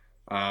much.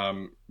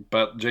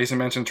 But Jason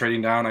mentioned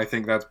trading down. I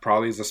think that's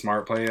probably the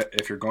smart play.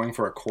 If you're going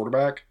for a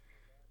quarterback,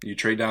 you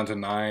trade down to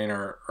 9,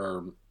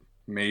 or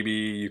maybe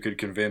you could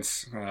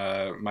convince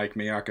Mike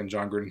Mayock and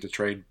John Gruden to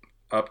trade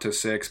up to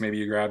 6. Maybe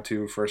you grab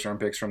 2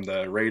 first-round picks from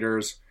the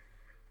Raiders.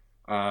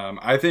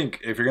 I think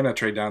if you're going to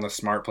trade down, the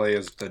smart play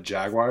is the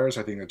Jaguars.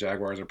 I think the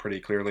Jaguars are pretty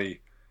clearly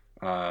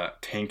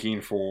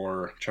tanking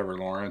for Trevor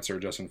Lawrence or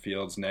Justin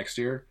Fields next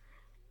year.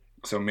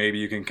 So maybe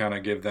you can kind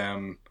of give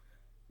them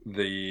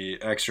the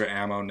extra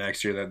ammo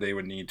next year that they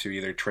would need to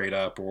either trade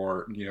up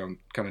or,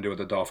 kind of do what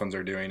the Dolphins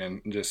are doing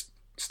and just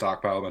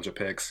stockpile a bunch of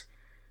picks.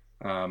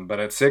 But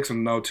at 6 with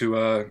no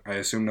Tua, I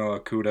assume no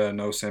Okudah,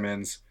 no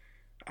Simmons,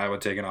 I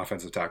would take an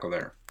offensive tackle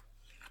there.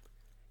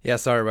 Yeah,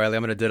 sorry, Riley.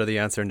 I'm going to ditto the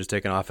answer and just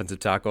take an offensive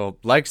tackle.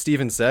 Like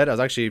Steven said, I was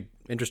actually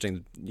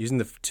interesting using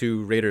the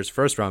 2 Raiders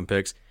first-round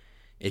picks.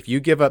 If you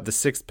give up the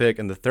 6th pick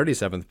and the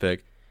 37th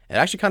pick, it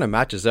actually kind of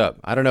matches up.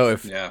 I don't know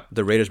if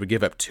the Raiders would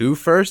give up 2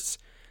 firsts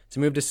to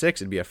move to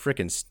 6. It'd be a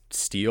freaking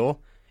steal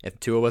if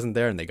Tua wasn't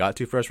there and they got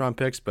 2 first-round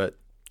picks. But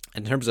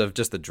in terms of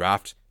just the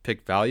draft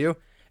pick value,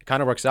 it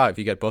kind of works out if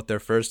you get both their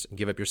first and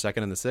give up your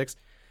 2nd and the 6th.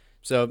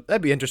 So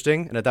that'd be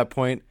interesting. And at that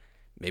point,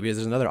 maybe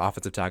there's another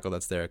offensive tackle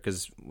that's there,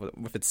 because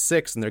if it's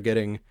 6 and they're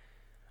getting,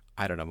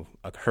 I don't know,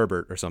 a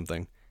Herbert or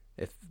something,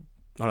 I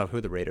don't know who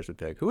the Raiders would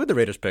pick. Who would the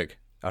Raiders pick?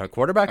 A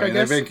quarterback, I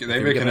guess? They've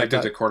been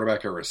connected to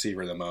quarterback or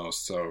receiver the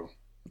most, so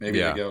maybe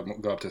they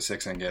go up to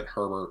 6 and get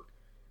Herbert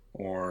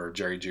or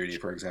Jerry Jeudy,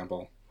 for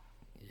example.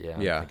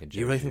 Yeah. Do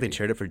you really think they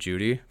traded for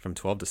Jeudy from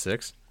 12 to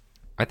 6?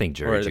 I think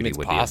Jerry Jeudy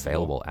would be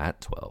available at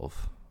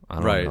 12. I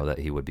don't know that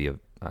he would be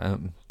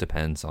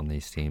depends on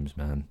these teams,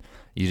 man.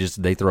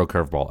 They throw a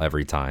curveball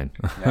every time.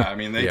 Yeah, I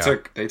mean they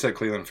took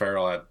Cleveland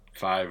Farrell at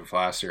 5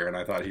 last year, and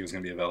I thought he was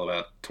going to be available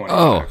at 25.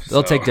 Oh,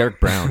 they'll take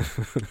Derek Brown.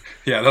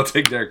 Yeah, they'll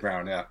take Derek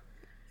Brown. Yeah,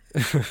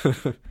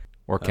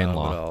 or Kinlaw.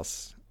 What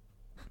else?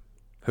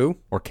 Who?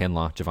 Or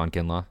Kinlaw, Javon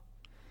Kinlaw.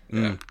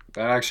 Yeah,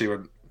 that actually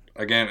would.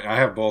 Again, I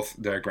have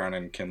both Derek Brown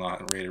and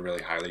Kinlaw rated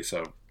really highly,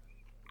 so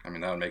I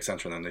mean that would make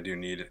sense for them. They do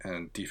need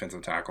a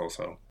defensive tackle,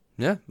 so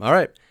yeah. All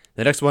right.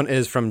 The next one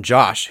is from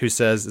Josh, who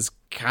says it's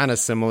kind of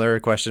similar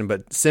question,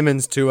 but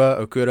Simmons,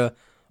 Tua, Okudah,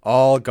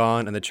 all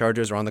gone, and the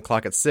Chargers are on the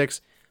clock at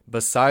 6.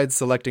 Besides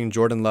selecting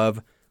Jordan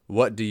Love,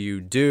 what do you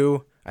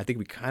do? I think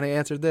we kind of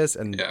answered this,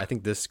 and I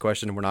think this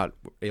question we're not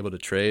able to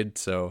trade,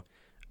 so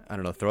I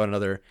don't know. Throw out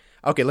another.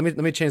 Okay, let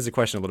me change the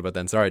question a little bit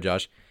then. Sorry,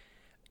 Josh.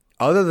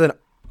 Other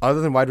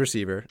than wide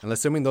receiver, and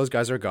assuming those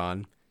guys are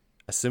gone,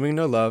 assuming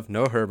no Love,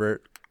 no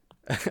Herbert,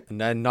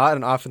 and not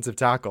an offensive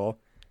tackle,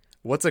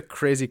 what's a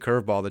crazy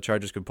curveball the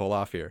Chargers could pull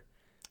off here?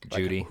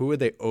 Jeudy. Who would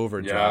they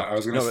overdraft? Yeah, I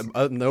was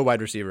gonna no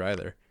wide receiver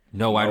either.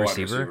 No wide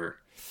receiver?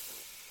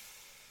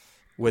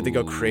 Would they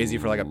go crazy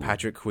for like a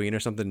Patrick Queen or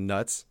something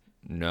nuts?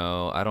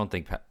 No, I don't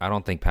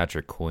think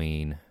Patrick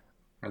Queen.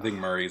 I think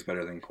Murray's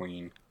better than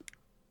Queen.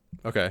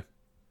 Okay.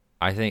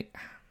 I think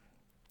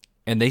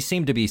And they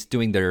seem to be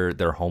doing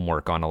their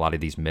homework on a lot of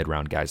these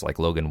mid-round guys like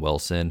Logan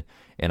Wilson.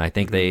 And I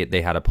think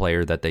they had a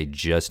player that they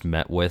just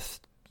met with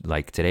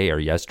like today or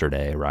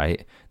yesterday,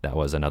 right? That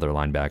was another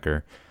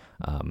linebacker.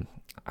 I'm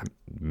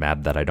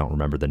mad that I don't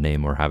remember the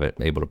name or have it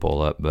able to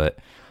pull up. But,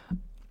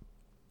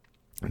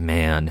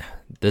 man,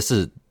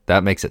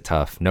 that makes it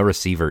tough. No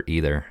receiver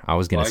either. I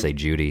was going to say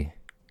Judy.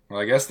 Well,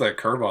 I guess the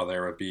curveball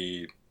there would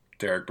be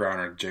Derek Brown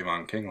or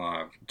Javon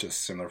Kinlaw,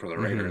 just similar for the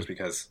Raiders,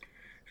 because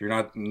if you're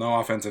not no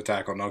offensive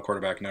tackle, no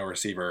quarterback, no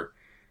receiver,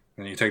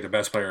 then you take the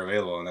best player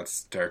available, and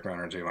that's Derek Brown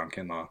or Javon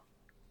Kinlaw.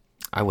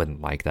 I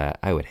wouldn't like that.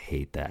 I would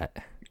hate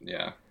that.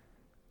 Yeah.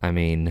 I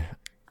mean,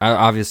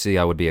 obviously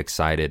I would be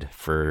excited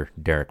for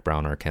Derek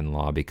Brown or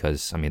Kinlaw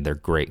because, I mean, they're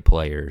great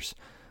players.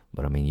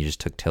 But, I mean, you just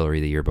took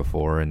Tillery the year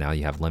before, and now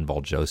you have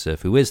Linval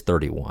Joseph, who is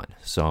 31.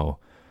 So,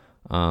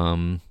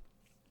 and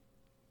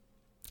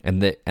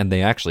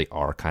they actually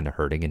are kind of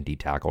hurting in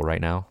D-tackle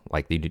right now.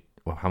 Like,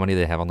 how many do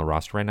they have on the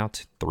roster right now?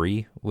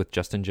 3 with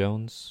Justin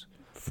Jones?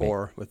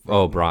 4 with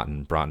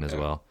Broughton as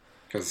well.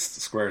 Because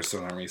Square's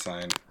still not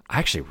re-signed. I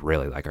actually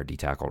really like our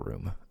D-tackle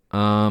room.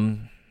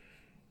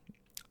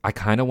 I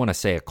kind of want to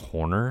say a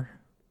corner,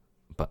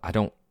 but I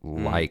don't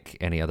like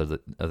any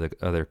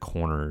other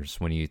corners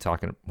when you're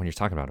talking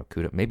about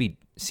Okudah. Maybe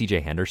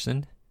C.J.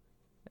 Henderson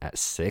at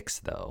 6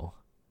 though.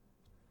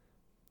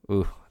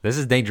 Ooh, this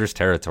is dangerous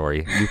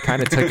territory. You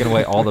kind of taken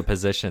away all the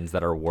positions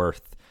that are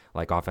worth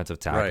like offensive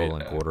tackle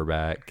and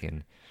quarterback,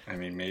 and I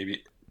mean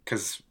maybe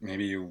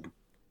you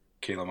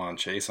K'Lavon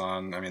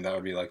Chaisson. I mean that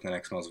would be like the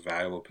next most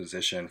valuable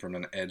position from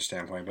an edge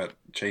standpoint, but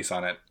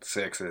Chaisson at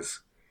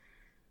 6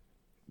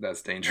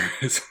 that's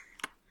dangerous.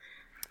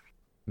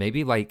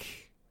 Maybe Xavier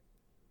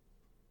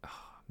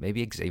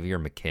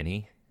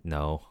McKinney.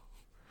 No,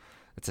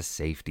 that's a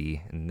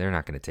safety, and they're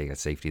not going to take a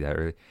safety that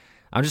early.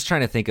 I'm just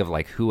trying to think of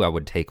like who I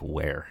would take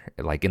where,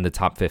 like in the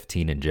top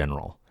 15 in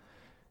general.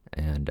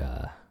 And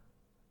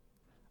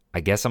I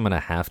guess I'm going to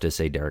have to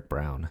say Derek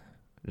Brown.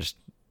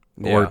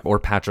 Or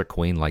Patrick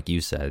Queen, like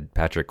you said.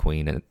 Patrick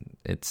Queen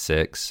at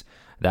 6.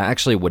 That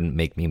actually wouldn't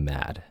make me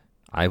mad.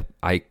 I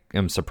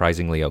am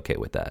surprisingly okay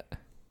with that.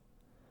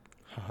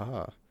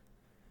 All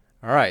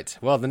right.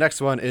 Well, the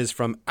next one is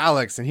from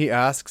Alex, and he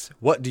asks,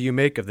 what do you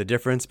make of the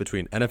difference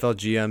between NFL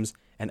GMs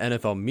and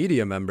NFL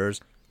media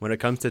members when it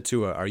comes to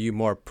Tua? Are you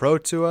more pro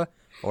Tua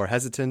or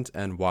hesitant,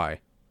 and why?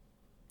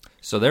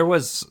 So there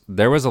was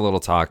a little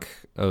talk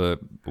a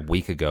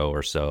week ago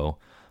or so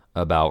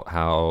about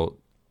how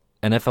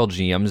NFL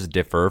GMs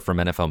differ from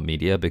NFL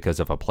media because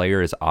if a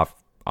player is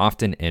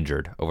often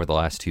injured over the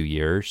last 2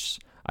 years,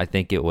 I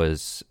think it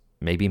was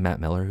maybe Matt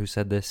Miller who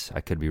said this.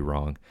 I could be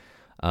wrong.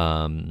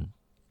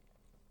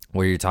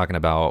 Where you're talking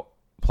about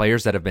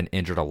players that have been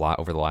injured a lot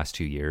over the last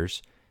 2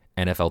 years,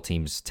 NFL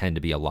teams tend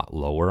to be a lot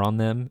lower on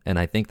them. And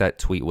I think that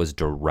tweet was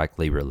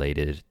directly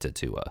related to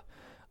Tua.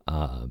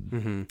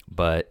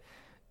 But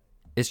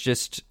it's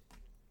just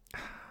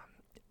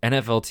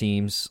NFL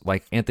teams,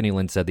 like Anthony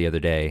Lynn said the other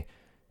day,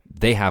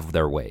 they have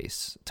their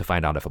ways to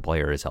find out if a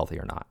player is healthy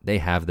or not. They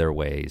have their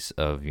ways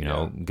of,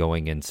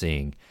 going and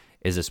seeing,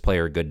 is this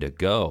player good to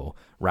go,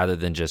 rather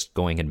than just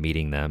going and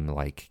meeting them.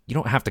 Like, you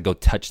don't have to go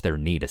touch their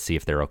knee to see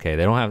if they're okay.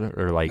 They don't have,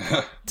 or like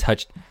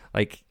touch,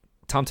 like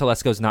Tom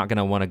Telesco's not going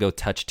to want to go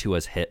touch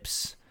Tua's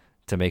hips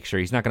to make sure.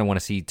 He's not going to want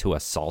to see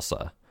Tua's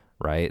salsa,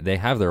 right? They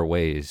have their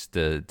ways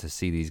to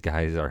see these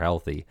guys are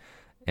healthy.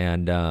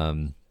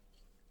 And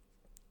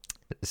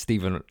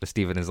Steven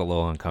is a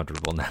little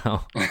uncomfortable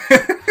now.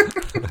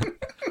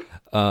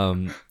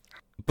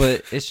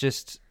 But it's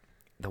just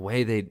the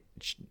way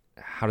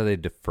how do they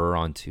defer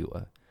on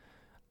Tua?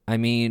 I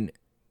mean,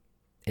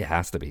 it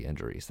has to be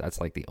injuries. That's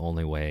like the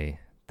only way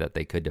that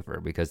they could defer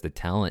because the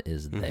talent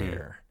is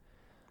there.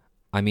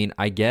 I mean,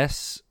 I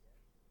guess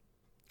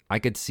I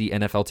could see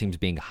NFL teams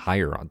being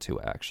higher on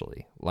Tua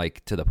actually,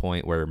 like to the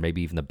point where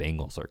maybe even the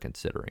Bengals are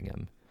considering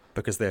him.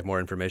 Because they have more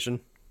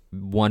information?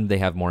 One, they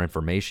have more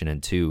information,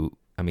 and two,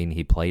 I mean,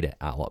 he played at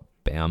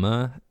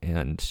Alabama,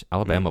 and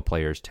Alabama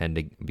players tend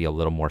to be a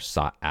little more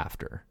sought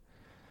after.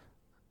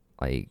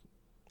 Like,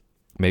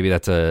 maybe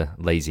that's a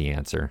lazy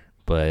answer,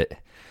 but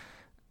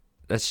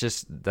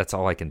that's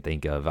all I can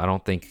think of. I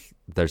don't think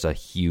there's a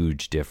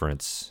huge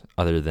difference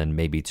other than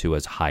maybe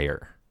Tua's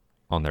higher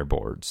on their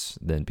boards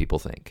than people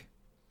think.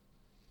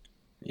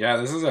 Yeah,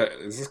 this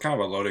is kind of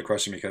a loaded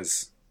question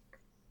because,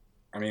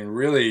 I mean,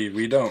 really,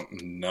 we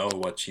don't know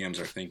what GMs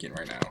are thinking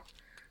right now.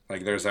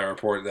 Like, there's that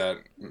report that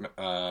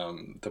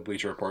the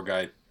Bleacher Report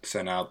guy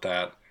sent out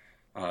that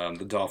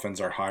the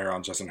Dolphins are higher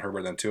on Justin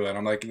Herbert than Tua, and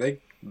I'm like,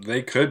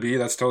 they could be.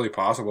 That's totally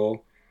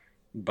possible,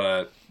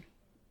 but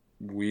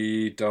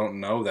we don't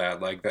know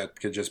that. Like, that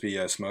could just be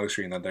a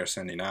smokescreen that they're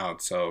sending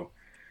out. So,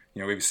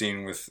 we've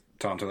seen with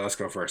Tom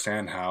Telesco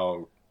firsthand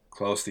how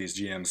close these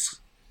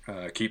GMs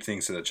keep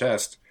things to the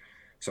chest.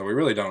 So we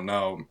really don't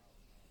know.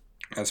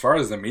 As far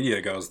as the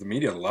media goes, the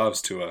media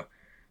loves Tua.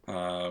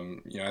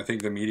 I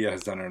think the media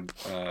has done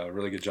a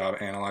really good job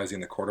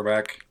analyzing the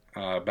quarterback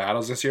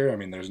battles this year. I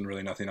mean, there's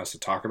really nothing else to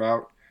talk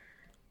about.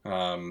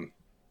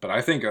 But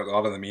I think a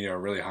lot of the media are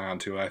really high on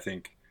Tua. I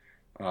think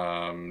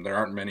There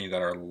aren't many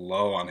that are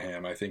low on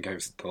him. I think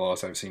the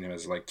lowest I've seen him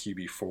is like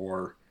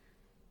QB4.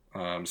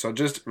 So it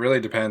just really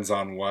depends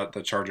on what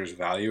the Chargers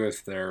value,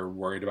 if they're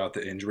worried about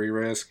the injury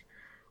risk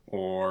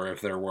or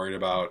if they're worried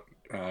about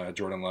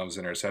Jordan Love's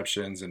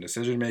interceptions and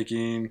decision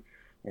making,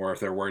 or if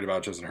they're worried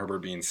about Justin Herbert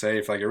being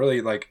safe. Like, it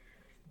really, like,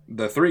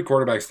 the three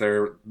quarterbacks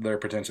they're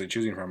potentially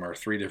choosing from are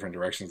three different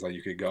directions that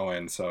you could go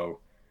in. So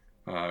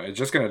it's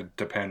just going to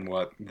depend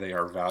what they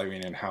are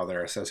valuing and how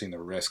they're assessing the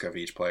risk of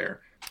each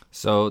player.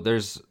 So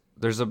there's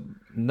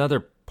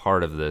another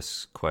part of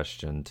this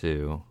question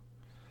too.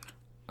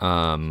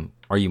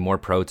 Are you more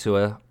pro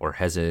Tua or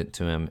hesitant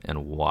to him,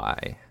 and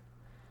why?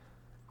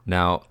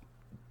 Now,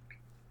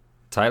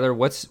 Tyler,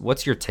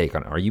 what's your take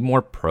on it? Are you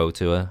more pro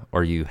Tua, or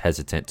are you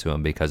hesitant to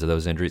him because of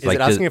those injuries? Is it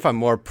asking if I'm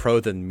more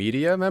pro than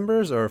media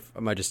members, or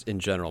am I just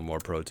in general more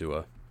pro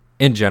Tua?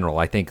 In general,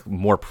 I think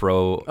more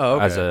pro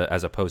okay.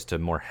 as opposed to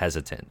more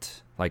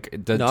hesitant. Like,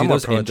 No, I'm more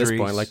pro at this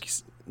point. Like,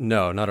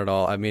 no, not at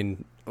all. I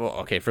mean, well,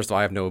 okay, first of all,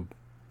 I have no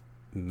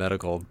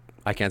medical.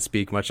 I can't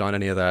speak much on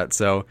any of that,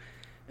 so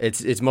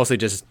it's mostly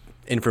just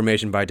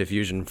information by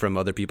diffusion from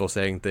other people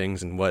saying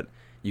things and what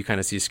you kind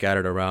of see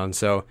scattered around.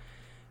 So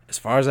as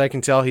far as I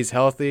can tell, he's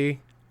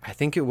healthy. I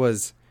think it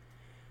was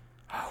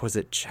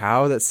it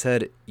Chow that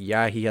said,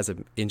 yeah, he has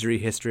an injury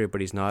history, but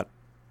he's not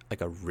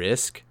like a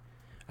risk.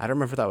 I don't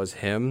remember if that was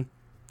him.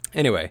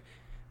 Anyway,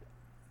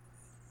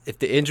 if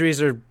the injuries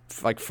are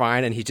like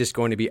fine and he's just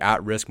going to be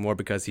at risk more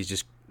because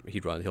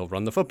he'll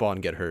run the football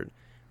and get hurt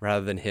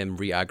rather than him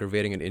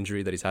re-aggravating an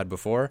injury that he's had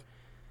before.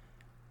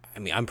 I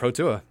mean, I'm pro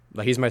Tua.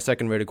 Like, he's my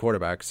second-rated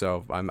quarterback,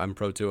 so I'm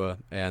pro Tua.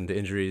 And the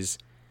injuries,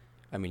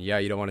 I mean, yeah,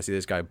 you don't want to see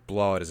this guy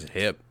blow out his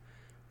hip,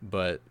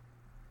 but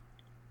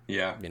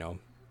Yeah. you know,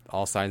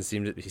 all signs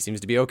he seems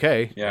to be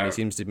okay. Yeah. And he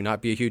seems to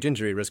not be a huge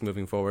injury risk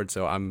moving forward,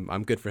 so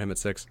I'm good for him at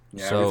 6.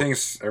 Yeah, So-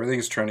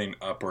 everything's trending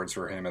upwards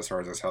for him as far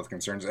as his health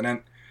concerns. And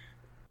then,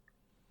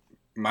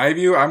 my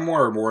view, I'm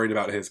more worried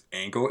about his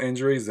ankle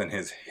injuries than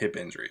his hip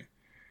injury,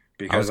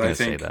 because I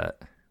think say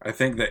that. I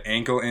think the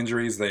ankle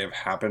injuries, they have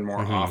happened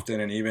more Mm-hmm.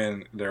 often, and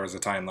even there was a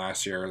time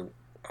last year,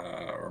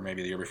 or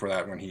maybe the year before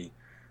that, when he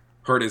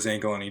hurt his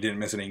ankle and he didn't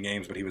miss any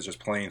games, but he was just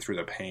playing through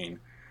the pain.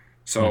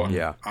 So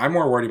Yeah. I'm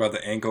more worried about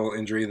the ankle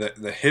injury.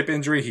 The hip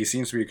injury, he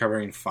seems to be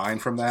recovering fine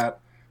from that.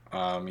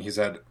 He's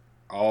had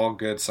all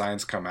good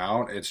signs come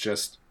out. It's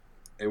just,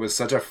 it was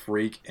such a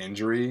freak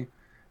injury,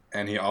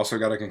 and he also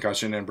got a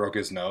concussion and broke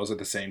his nose at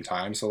the same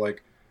time. So,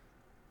 like,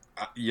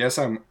 yes,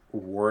 I'm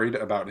worried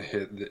about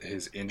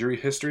his injury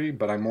history,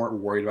 but I'm more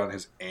worried about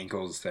his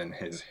ankles than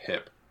his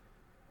hip.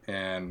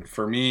 And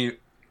for me,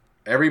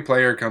 every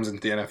player comes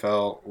into the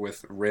NFL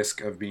with risk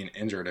of being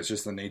injured. It's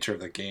just the nature of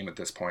the game at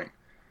this point.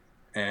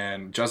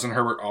 And Justin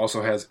Herbert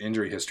also has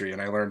injury history,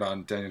 and I learned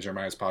on Daniel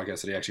Jeremiah's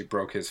podcast that he actually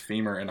broke his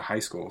femur in high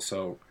school.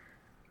 So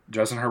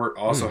Justin Herbert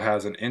also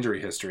has an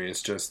injury history.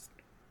 It's just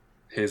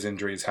his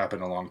injuries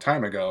happened a long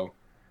time ago,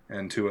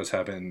 and Tua's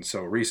happened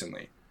so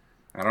recently.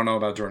 I don't know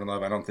about Jordan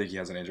Love. I don't think he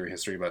has an injury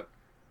history, but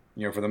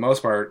for the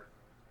most part,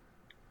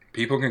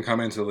 people can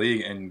come into the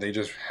league and they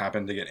just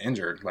happen to get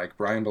injured. Like,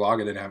 Brian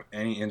Bulaga didn't have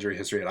any injury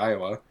history at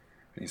Iowa,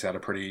 and he's had a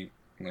pretty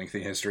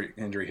lengthy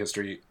injury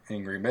history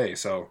in Green Bay.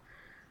 So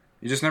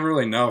you just never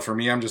really know. For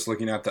me, I'm just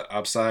looking at the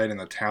upside and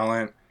the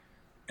talent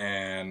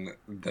and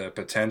the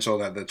potential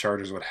that the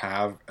Chargers would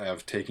have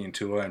of taking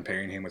Tua and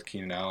pairing him with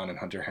Keenan Allen and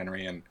Hunter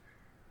Henry. And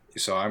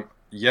so I'm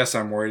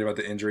worried about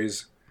the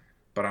injuries,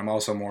 but I'm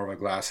also more of a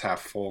glass half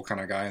full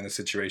kind of guy in this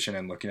situation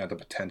and looking at the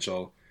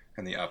potential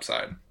and the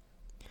upside.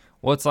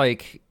 Well, it's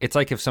like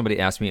if somebody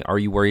asked me, "Are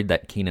you worried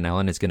that Keenan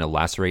Allen is going to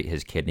lacerate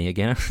his kidney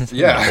again?"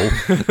 Yeah.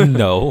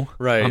 No,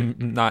 Right.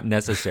 not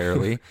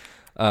necessarily.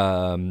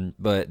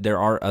 But there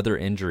are other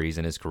injuries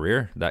in his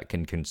career that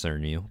can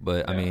concern you.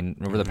 But I mean,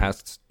 over the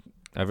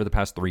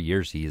past 3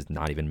 years, he has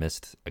not even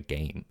missed a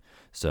game.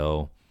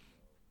 So,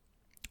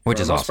 which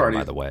For is the most awesome, part,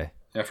 by the way.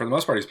 Yeah, for the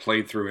most part, he's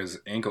played through his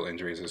ankle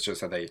injuries. It's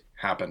just that they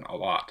happen a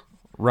lot.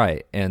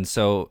 Right. And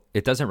so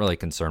it doesn't really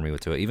concern me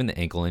with Tua. Even the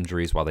ankle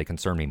injuries, while they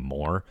concern me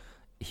more,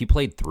 he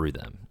played through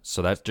them.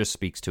 So that just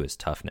speaks to his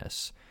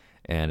toughness.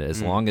 And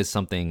as long as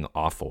something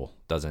awful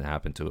doesn't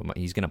happen to him,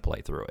 he's going to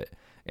play through it.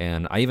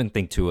 And I even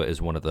think Tua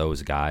is one of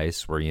those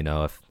guys where,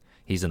 if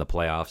he's in the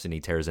playoffs and he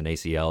tears an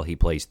ACL, he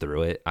plays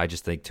through it. I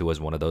just think Tua is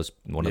one of those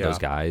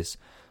guys.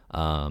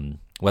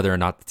 Whether or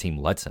not the team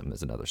lets him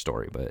is another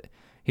story, but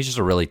he's just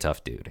a really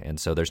tough dude. And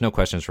so there's no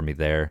questions for me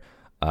there.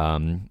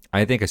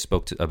 I think I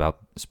spoke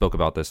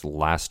about this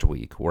last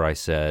week, where I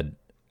said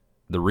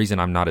the reason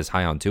I'm not as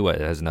high on Tua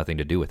has nothing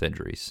to do with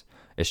injuries.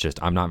 It's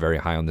just I'm not very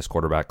high on this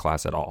quarterback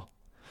class at all.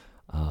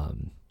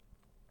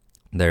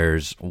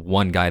 There's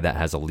one guy that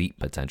has elite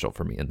potential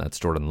for me, and that's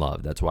Jordan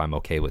Love. That's why I'm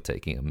okay with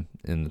taking him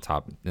in the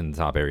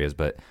top areas,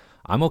 but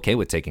I'm okay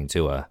with taking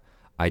Tua.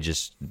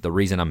 The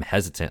reason I'm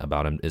hesitant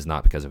about him is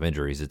not because of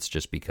injuries. It's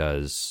just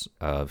because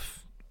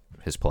of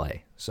his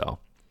play. So,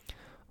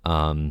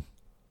 at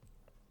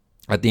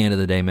the end of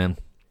the day, man,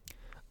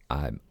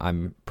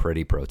 I'm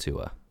pretty pro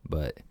Tua,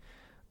 but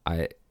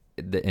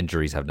the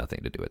injuries have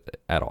nothing to do with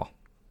it at all.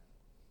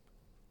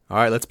 All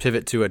right, let's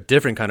pivot to a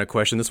different kind of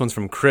question. This one's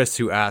from Chris,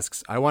 who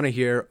asks, I want to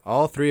hear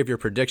all three of your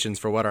predictions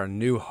for what our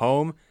new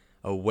home,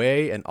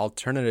 away, and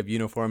alternative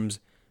uniforms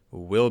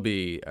will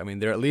be. I mean,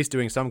 they're at least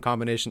doing some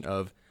combination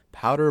of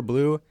powder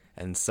blue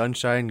and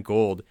sunshine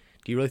gold.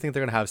 Do you really think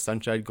they're going to have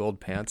sunshine gold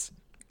pants?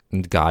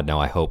 God, no,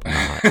 I hope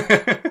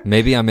not.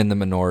 Maybe I'm in the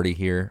minority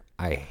here.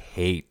 I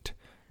hate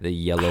the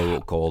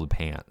yellow gold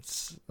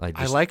pants.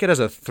 I like it as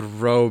a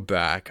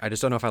throwback. I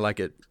just don't know if I like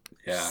it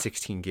Yeah.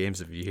 16 games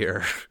a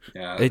year.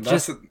 Yeah, It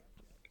that's just-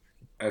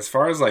 as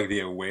far as like the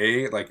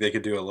away, like they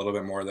could do a little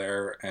bit more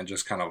there and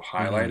just kind of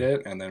highlight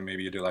it, and then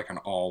maybe you do like an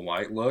all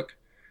white look,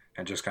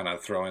 and just kind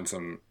of throw in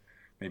some.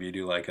 Maybe you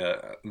do like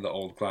the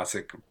old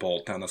classic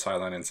bolt down the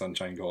sideline in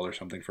sunshine gold or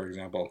something, for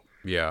example.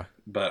 Yeah.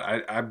 But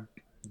I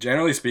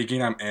generally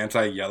speaking, I'm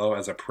anti-yellow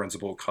as a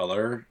principal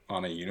color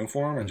on a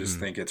uniform. I just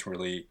think it's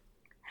really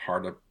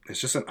hard to. It's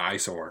just an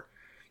eyesore.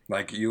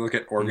 Like you look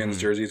at Oregon's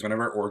jerseys.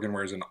 Whenever Oregon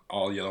wears an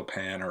all yellow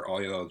pant or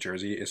all yellow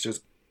jersey, it's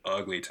just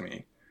ugly to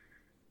me.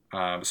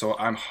 So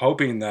I'm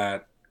hoping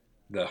that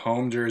the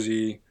home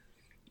jersey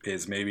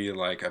is maybe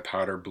like a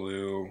powder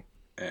blue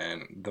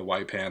and the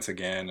white pants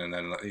again, and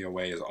then the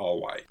away is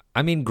all white.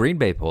 I mean, Green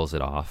Bay pulls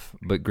it off,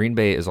 but Green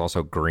Bay is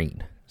also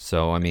green.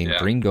 So, I mean, Yeah.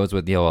 green goes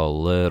with yellow a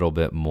little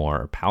bit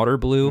more. Powder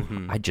blue,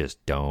 I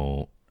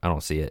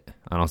don't see it.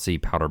 I don't see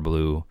powder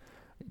blue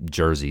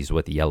jerseys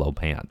with yellow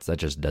pants. That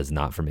just does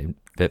not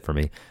fit for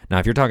me. Now,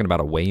 if you're talking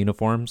about away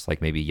uniforms,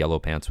 like maybe yellow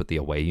pants with the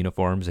away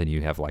uniforms, and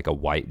you have like a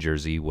white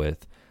jersey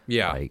with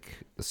like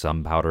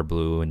some powder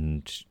blue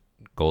and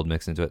gold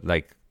mixed into it,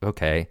 like,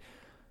 okay.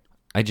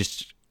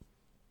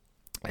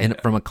 And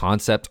from a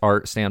concept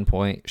art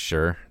standpoint,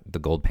 sure, the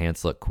gold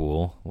pants look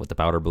cool with the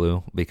powder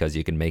blue because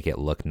you can make it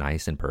look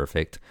nice and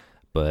perfect.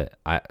 But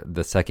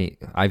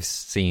I've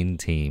seen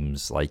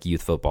teams like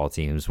youth football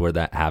teams where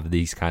that have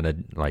these kind of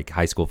like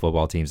high school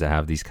football teams that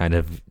have these kind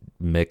of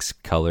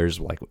mixed colors,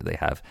 like they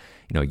have,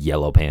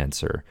 yellow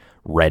pants or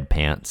red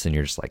pants, and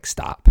you're just like,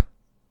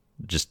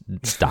 just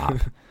stop,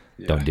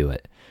 don't do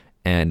it.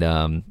 And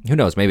who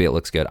knows, maybe it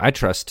looks good. I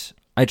trust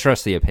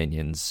the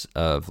opinions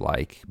of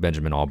like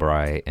Benjamin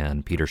Albright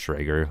and Peter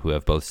Schrager, who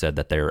have both said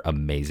that they're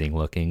amazing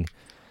looking.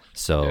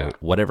 So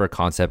whatever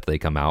concept they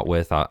come out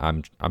with,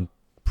 I'm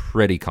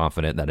pretty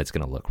confident that it's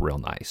going to look real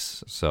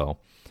nice. So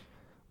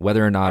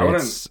whether or not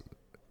it's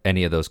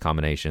any of those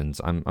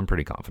combinations, I'm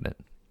pretty confident.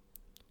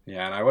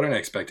 Yeah, and I wouldn't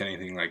expect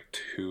anything like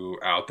too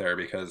out there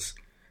because,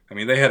 I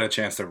mean, they had a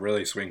chance to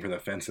really swing for the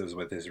fences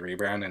with this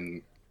rebrand,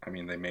 and I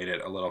mean, they made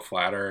it a little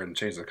flatter and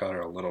changed the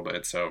color a little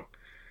bit. So,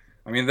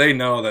 I mean, they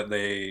know that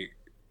they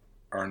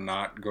are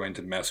not going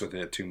to mess with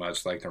it too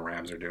much like the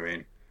Rams are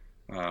doing.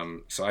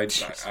 So I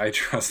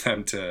trust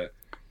them to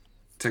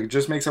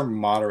just make some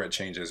moderate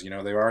changes. They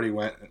already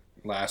went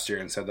last year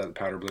and said that the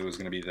powder blue was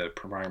going to be the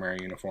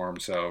primary uniform.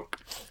 So,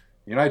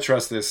 I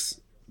trust this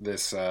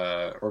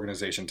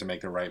organization to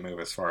make the right move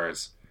as far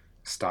as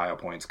style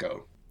points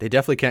go. They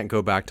definitely can't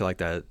go back to like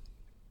that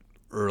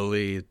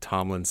early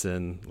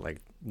Tomlinson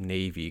like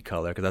navy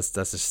color because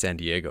that's just San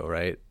Diego,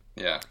 right?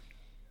 Yeah.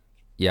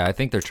 Yeah, I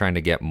think they're trying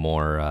to get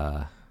more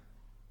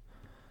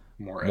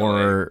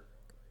LA.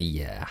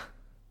 Yeah.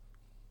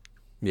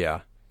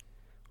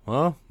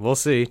 Well, we'll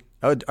see.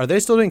 Oh, are they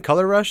still doing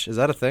Color Rush? Is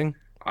that a thing?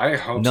 I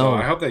hope No. so.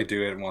 I hope they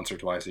do it once or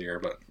twice a year,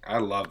 but I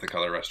love the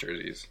Color Rush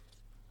jerseys.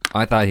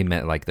 I thought he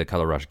meant like the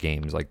Color Rush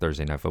games, like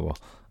Thursday Night Football.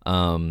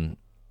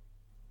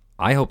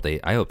 I hope they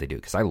do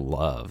because I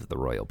love the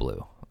royal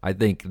blue. I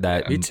think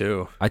that Me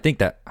too. I think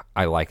that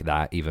I like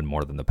that even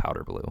more than the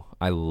powder blue.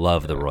 I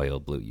love the royal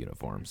blue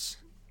uniforms.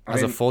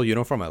 As a full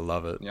uniform, I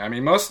love it. Yeah, I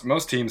mean,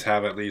 most teams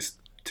have at least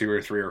 2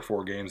 or 3 or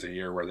 4 games a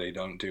year where they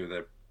don't do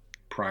the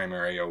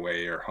primary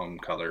away or home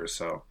colors.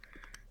 So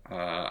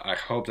I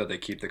hope that they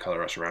keep the Color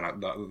Rush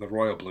around. The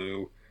royal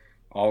blue,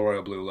 all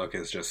royal blue look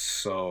is just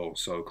so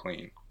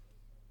clean.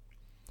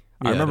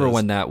 I Yeah, remember it is.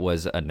 when that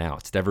was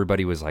announced,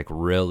 everybody was like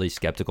really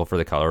skeptical for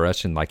the Color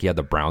Rush, and like you had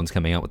the Browns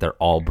coming out with their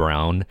all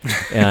brown,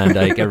 and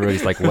like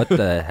everybody's like, "What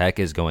the heck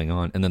is going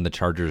on?" And then the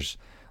Chargers,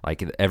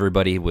 like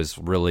everybody was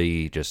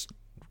really just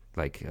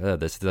like,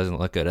 "This doesn't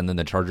look good." And then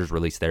the Chargers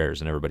released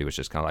theirs, and everybody was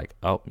just kind of like,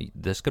 "Oh,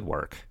 this could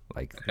work.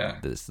 Like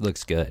this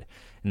looks good."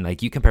 And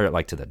like you compare it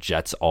like to the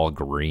Jets all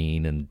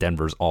green and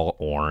Denver's all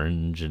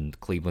orange and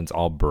Cleveland's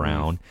all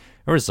brown.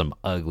 There was some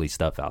ugly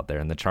stuff out there,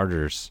 and the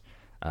Chargers.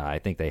 I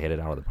think they hit it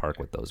out of the park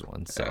with those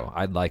ones, so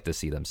I'd like to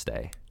see them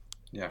stay.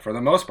 Yeah, for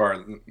the most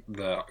part,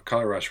 the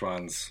Color Rush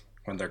ones,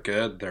 when they're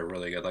good, they're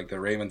really good. Like the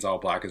Ravens all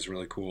black is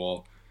really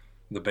cool.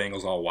 The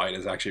Bengals all white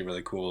is actually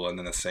really cool, and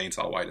then the Saints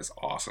all white is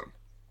awesome.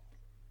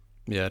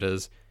 Yeah, it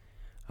is.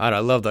 I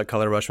love that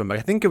Color Rush one. But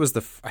I think it was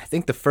the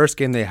first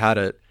game they had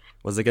it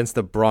was against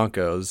the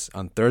Broncos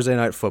on Thursday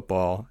Night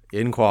Football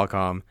in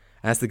Qualcomm. And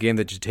that's the game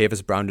that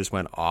Jatavis Brown just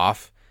went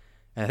off.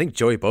 And I think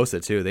Joey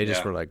Bosa too. They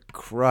just were like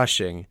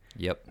crushing.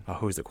 Yep. Oh,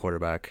 who was the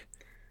quarterback?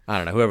 I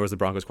don't know. Whoever was the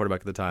Broncos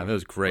quarterback at the time. It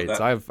was great. Well,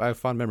 so I have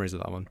fond memories of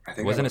that one. I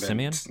think Wasn't that it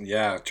would've Simeon?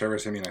 Yeah, Trevor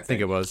Simeon, I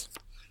think it was.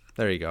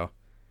 There you go.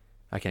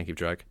 I can't keep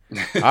track.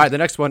 All right, the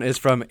next one is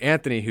from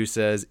Anthony, who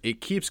says,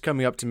 "It keeps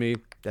coming up to me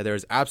that there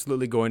is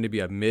absolutely going to be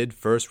a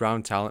mid-first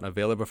round talent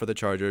available for the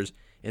Chargers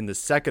in the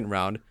second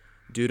round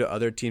due to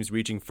other teams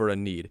reaching for a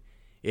need.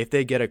 If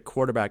they get a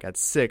quarterback at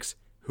 6,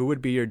 who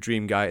would be your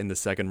dream guy in the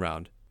second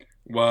round?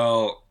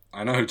 Well,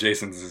 I know who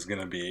Jason's is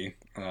going to be.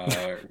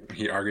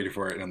 He argued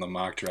for it in the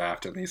mock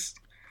draft, at least.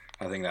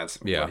 I think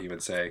that's what he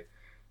would say.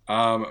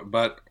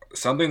 But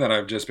something that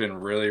I've just been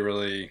really,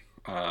 really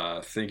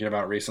thinking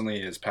about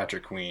recently is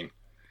Patrick Queen.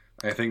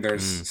 I think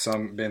there's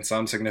been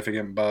some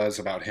significant buzz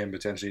about him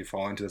potentially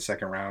falling to the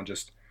second round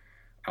just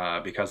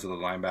because of the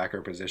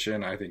linebacker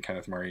position. I think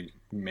Kenneth Murray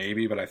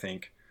maybe, but I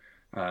think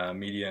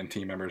media and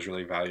team members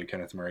really value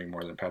Kenneth Murray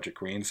more than Patrick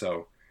Queen.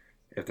 So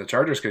if the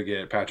Chargers could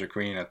get Patrick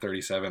Queen at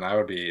 37, I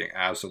would be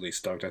absolutely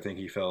stoked. I think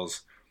he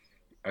fills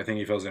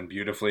in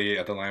beautifully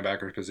at the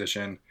linebacker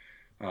position.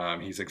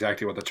 He's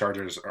exactly what the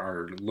Chargers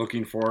are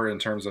looking for in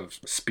terms of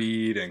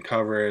speed and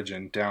coverage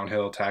and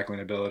downhill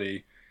tackling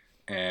ability.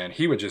 And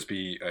he would just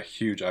be a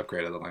huge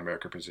upgrade at the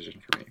linebacker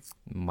position for me.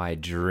 My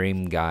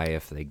dream guy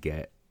if they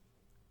get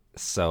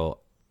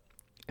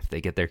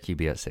their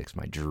QB at 6,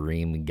 my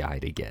dream guy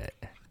to get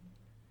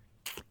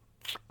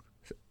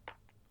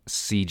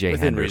CJ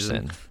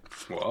Henderson. Reason.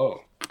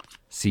 Whoa.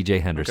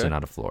 CJ Henderson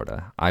out of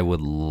Florida. I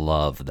would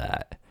love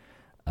that.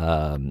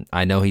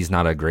 I know he's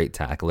not a great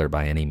tackler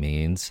by any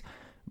means,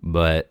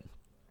 but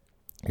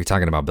you're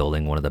talking about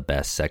building one of the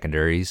best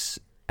secondaries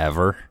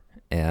ever,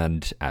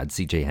 and add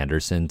CJ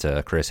Henderson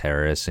to Chris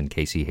Harris and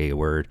Casey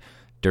Hayward,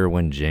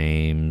 Derwin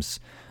James,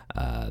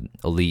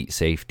 elite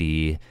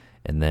safety,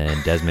 and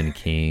then Desmond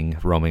King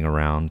roaming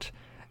around,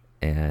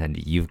 and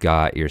you've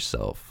got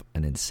yourself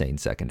an insane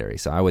secondary.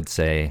 So I would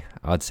say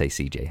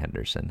CJ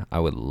Henderson. I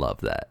would love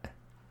that.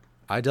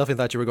 I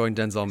definitely thought you were going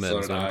Denzel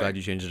Mims, so I'm glad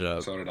you changed it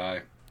up. So did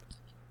I.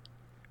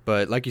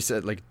 But like you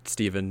said, like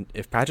Steven,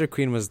 if Patrick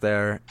Queen was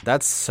there,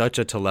 that's such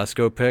a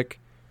Telesco pick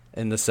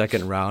in the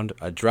second round.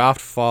 A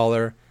draft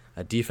faller,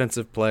 a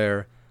defensive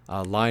player,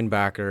 a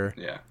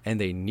linebacker,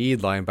 and they need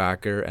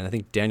linebacker. And I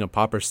think Daniel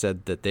Popper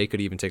said that they could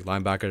even take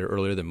linebacker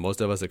earlier than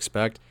most of us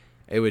expect.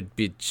 It would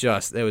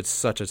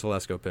such a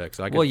Telesco pick.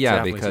 So I could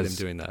definitely see them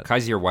doing that.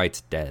 Kaiser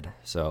White's dead,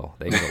 so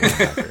they can go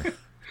linebacker.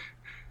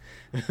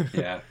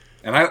 Yeah.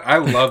 And I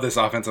love this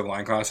offensive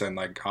line class, and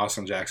like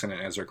Austin Jackson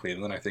and Ezra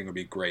Cleveland I think would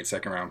be great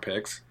second round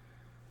picks.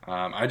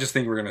 I just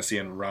think we're going to see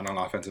him run on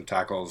offensive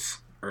tackles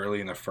early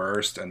in the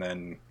first, and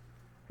then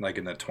like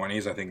in the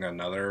 20s, I think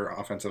another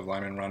offensive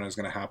lineman run is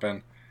going to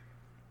happen.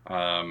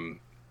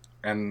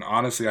 And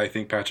honestly, I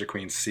think Patrick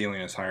Queen's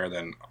ceiling is higher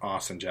than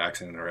Austin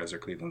Jackson or Ezra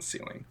Cleveland's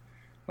ceiling.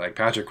 Like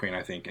Patrick Queen,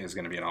 I think, is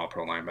going to be an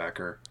all-pro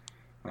linebacker.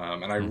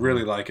 And I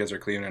really like Ezra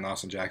Cleveland and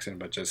Austin Jackson,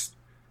 but just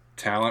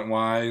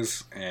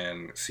talent-wise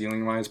and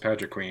ceiling-wise,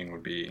 Patrick Queen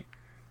would be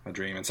a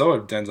dream. And so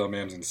would Denzel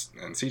Mims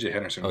and C.J.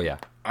 Henderson. Oh, yeah.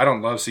 I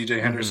don't love C.J.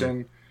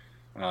 Henderson,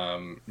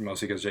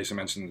 mostly because Jason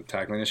mentioned the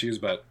tackling issues,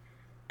 but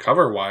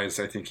cover-wise,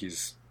 I think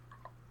he's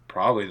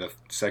probably the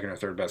second or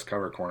third best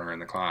cover corner in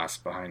the class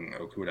behind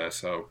Okuda.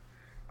 So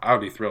I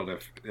would be thrilled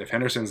if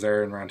Henderson's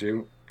there in round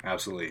 2.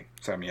 Absolutely,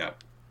 sign me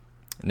up.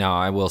 Now,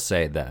 I will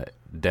say that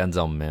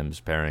Denzel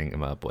Mims pairing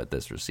him up with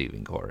this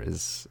receiving core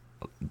is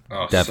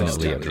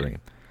definitely a dream.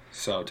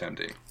 So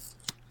tempting.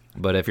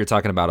 But if you're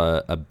talking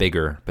about a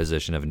bigger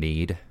position of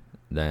need,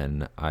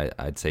 then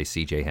I'd say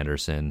C.J.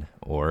 Henderson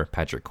or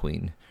Patrick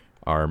Queen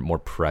are more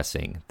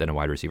pressing than a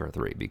wide receiver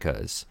 3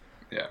 because,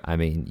 I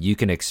mean, you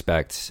can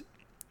expect.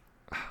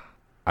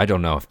 I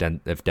don't know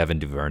if Devin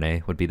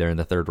Duvernay would be there in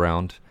the third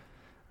round,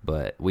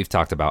 but we've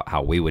talked about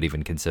how we would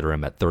even consider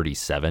him at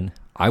 37.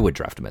 I would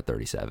draft him at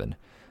 37.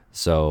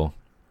 So,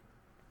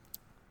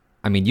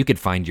 I mean, you could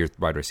find your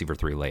wide receiver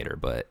 3 later,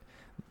 but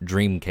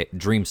dream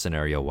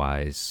scenario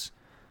wise,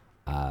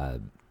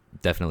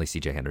 definitely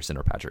C.J. Henderson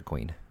or Patrick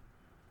Queen.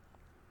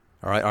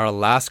 All right, our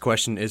last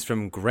question is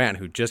from Grant,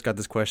 who just got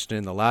this question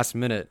in the last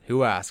minute,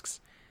 who asks,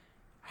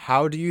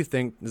 how do you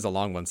think, this is a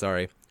long one,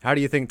 sorry, how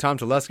do you think Tom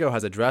Telesco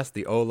has addressed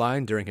the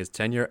O-line during his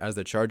tenure as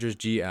the Chargers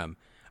GM?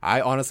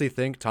 I honestly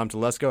think Tom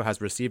Telesco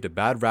has received a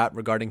bad rap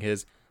regarding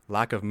his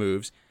lack of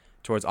moves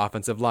towards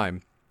offensive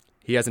line.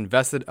 He has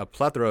invested a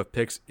plethora of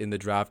picks in the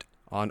draft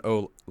on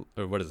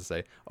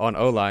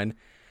O-line,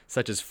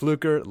 such as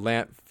Fluker,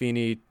 Lamp,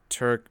 Feeney,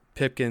 Turk,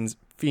 Pipkins,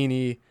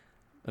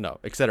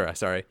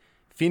 etc.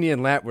 Feeney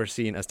and Lamp were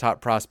seen as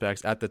top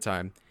prospects at the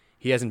time.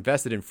 He has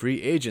invested in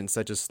free agents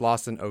such as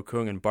Slauson,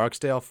 Okung, and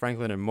Barksdale,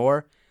 Franklin, and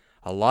more.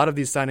 A lot of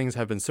these signings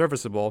have been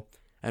serviceable,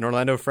 and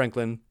Orlando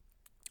Franklin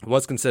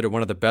was considered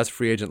one of the best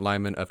free agent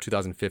linemen of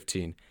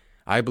 2015.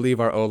 I believe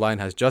our O-line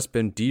has just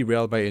been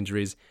derailed by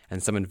injuries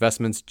and some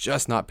investments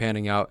just not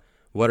panning out.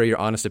 What are your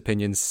honest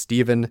opinions?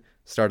 Steven,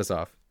 start us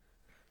off.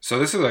 So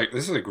this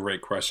is a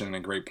great question and a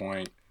great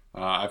point.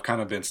 I've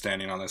kind of been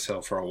standing on this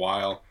hill for a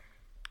while.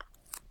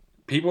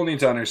 People need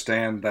to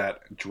understand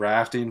that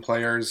drafting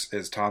players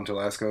is Tom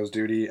Telesco's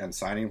duty and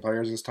signing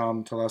players is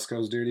Tom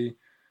Telesco's duty.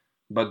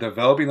 But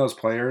developing those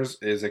players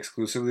is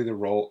exclusively the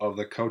role of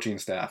the coaching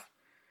staff.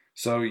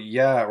 So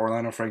yeah,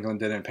 Orlando Franklin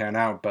didn't pan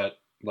out, but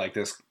like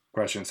this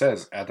question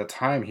says, at the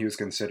time he was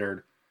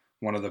considered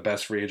one of the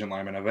best free agent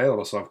linemen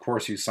available. So of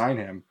course you sign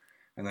him.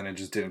 and then it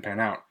just didn't pan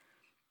out.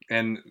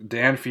 And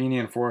Dan Feeney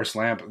and Forrest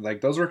Lamp,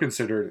 like those were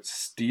considered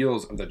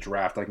steals of the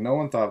draft. Like no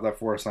one thought that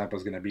Forrest Lamp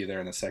was going to be there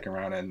in the second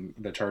round, and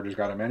the Chargers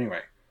got him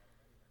anyway.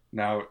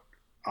 Now,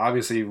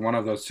 obviously, one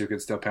of those two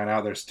could still pan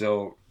out. They're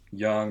still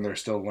young. They're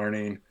still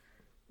learning.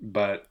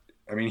 But,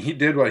 I mean, he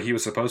did what he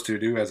was supposed to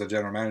do as a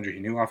general manager. He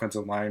knew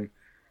offensive line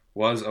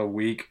was a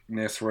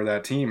weakness for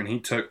that team, and he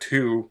took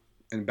two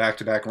in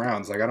back-to-back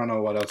rounds. Like, I don't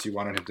know what else you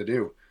wanted him to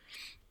do.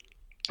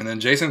 And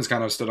then Jason's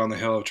kind of stood on the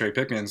hill of Trey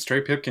Pipkins.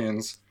 Trey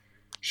Pipkins,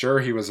 sure,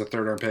 he was a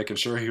third-round pick, and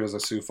sure, he was a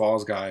Sioux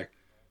Falls guy,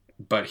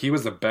 but he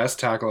was the best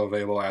tackle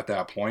available at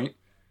that point.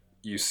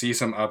 You see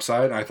some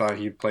upside. I thought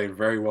he played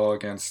very well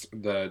against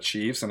the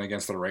Chiefs and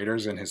against the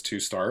Raiders in his two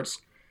starts.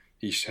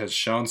 He has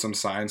shown some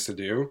signs to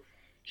do.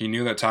 He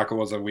knew that tackle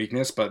was a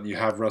weakness, but you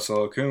have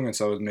Russell Okung, and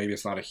so maybe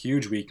it's not a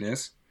huge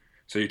weakness.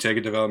 So you take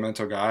a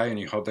developmental guy, and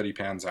you hope that he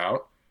pans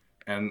out.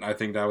 And I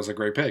think that was a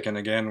great pick. And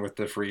again, with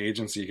the free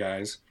agency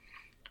guys,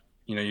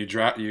 you know,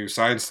 you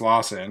signed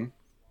Slauson,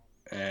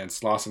 and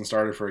Slauson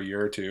started for a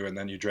year or two, and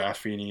then you draft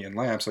Feeney and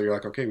Lamb, so you're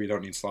like, okay, we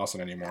don't need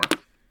Slauson anymore.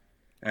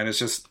 And it's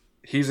just,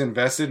 he's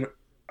invested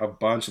a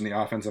bunch in the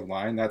offensive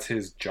line. That's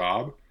his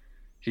job.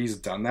 He's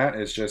done that.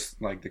 It's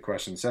just like the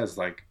question says,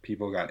 like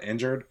people got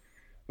injured.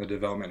 The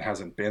development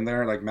hasn't been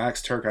there. Like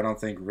Max Turk, I don't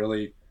think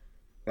really,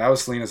 that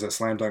was seen as a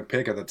slam dunk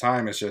pick at the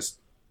time. It's just,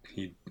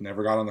 he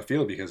never got on the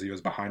field because he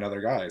was behind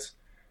other guys.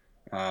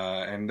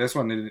 And this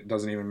one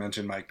doesn't even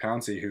mention Mike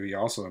Pouncey, who he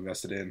also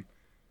invested in.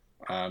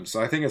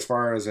 So I think as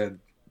far as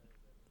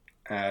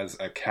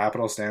a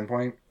capital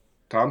standpoint,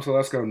 Tom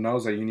Telesco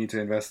knows that you need to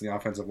invest in the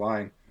offensive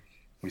line.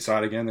 We saw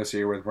it again this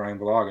year with Brian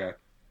Bulaga.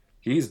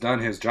 He's done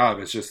his job.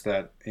 It's just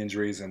that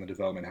injuries and the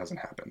development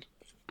hasn't happened.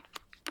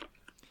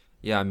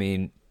 Yeah, I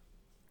mean,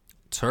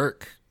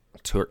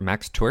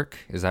 Max Turk,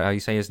 is that how you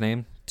say his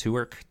name?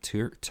 Turk?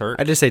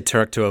 I just say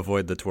Turk to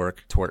avoid the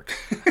twerk.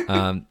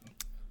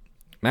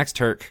 Max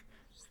Turk,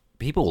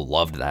 people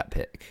loved that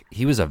pick.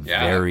 He was a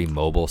very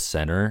mobile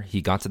center.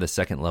 He got to the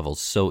second level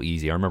so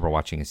easy. I remember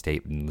watching his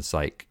tape, and it's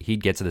like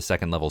he'd get to the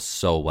second level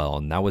so well,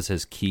 and that was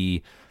his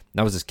key.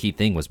 That was his key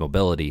thing, was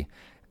mobility.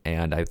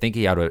 And I think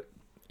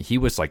he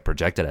was like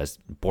projected as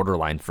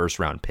borderline first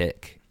round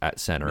pick at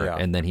center,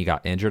 and then he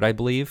got injured, I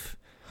believe,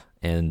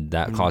 and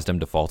that caused him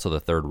to fall to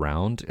the third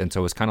round. And so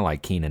it was kind of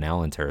like Keenan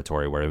Allen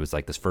territory, where it was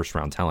like this first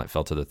round talent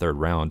fell to the third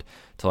round.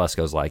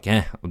 Telesco's like,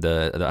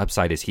 the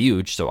upside is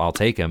huge, so I'll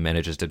take him, and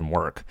it just didn't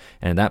work.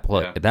 And at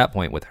that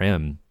point with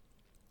him,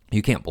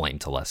 you can't blame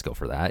Telesco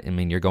for that. I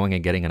mean, you're going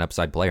and getting an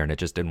upside player, and it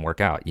just didn't work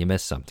out. You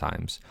miss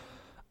sometimes.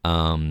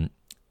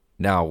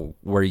 Now,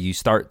 where you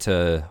start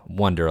to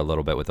wonder a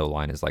little bit with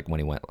O-line is like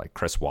when he went like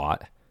Chris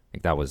Watt.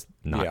 Like that was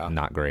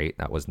not great.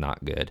 That was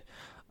not good.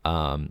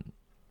 And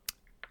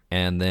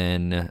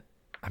then,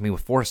 I mean,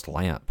 with Forrest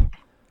Lamp,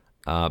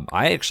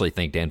 I actually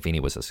think Dan Feeney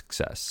was a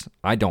success.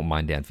 I don't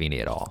mind Dan Feeney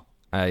at all.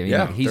 I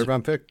mean, third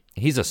round pick.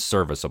 He's a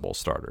serviceable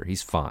starter.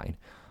 He's fine.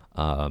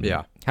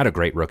 Had a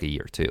great rookie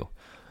year too.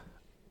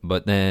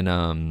 But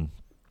then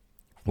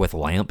with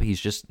Lamp,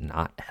 he's just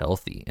not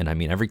healthy. And I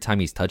mean, every time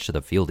he's touched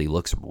the field, he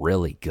looks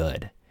really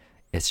good.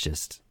 It's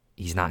just,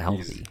 he's not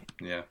healthy.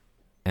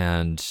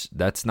 And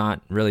that's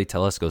not really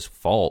Telesco's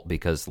fault,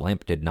 because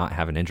Lamp did not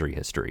have an injury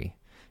history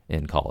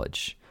in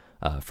college,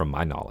 from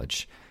my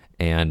knowledge.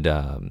 And,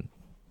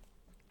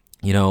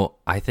 you know,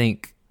 I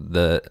think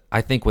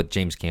with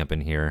James Camp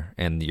in here,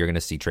 and you're going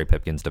to see Trey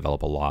Pipkins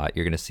develop a lot.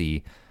 You're going to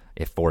see,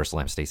 if Forrest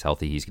Lamp stays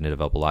healthy, he's going to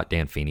develop a lot.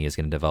 Dan Feeney is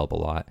going to develop a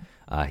lot.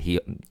 You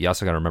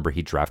also got to remember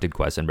he drafted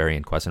Quessenberry,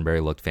 and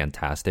Quessenberry looked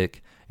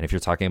fantastic. And if you're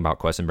talking about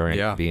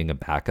Quessenberry being a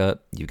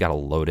backup, you've got a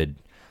loaded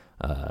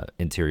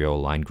interior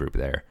line group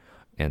there.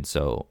 And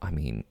so, I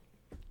mean,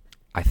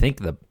 I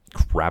think the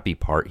crappy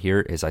part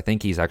here is I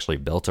think he's actually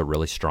built a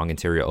really strong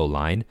interior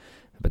O-line,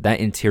 but that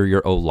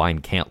interior O-line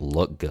can't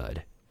look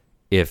good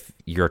if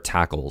your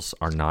tackles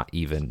are not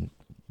even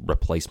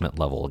replacement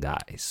level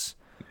guys.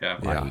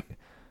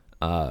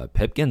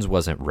 Pipkins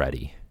wasn't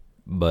ready,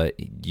 but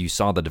you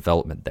saw the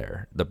development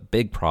there. The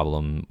big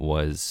problem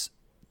was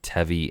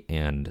Tevy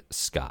and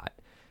Scott.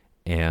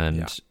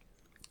 And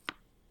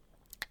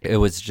it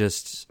was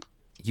just,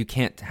 you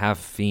can't have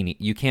Feeney.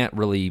 You can't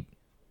really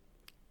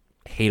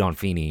hate on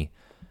Feeney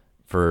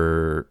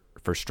for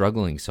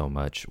struggling so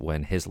much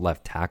when his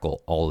left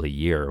tackle all the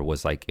year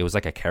was like, it was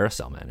like a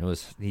carousel, man. It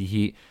was,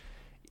 he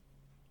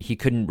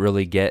couldn't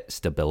really get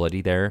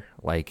stability there.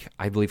 Like,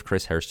 I believe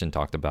Chris Hairston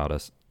talked about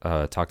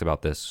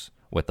this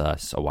with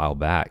us a while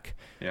back,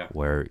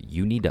 where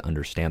you need to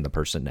understand the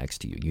person next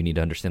to you. You need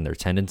to understand their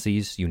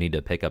tendencies. You need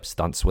to pick up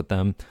stunts with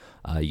them.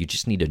 You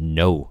just need to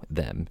know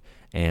them.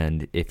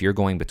 And if you're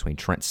going between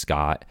Trent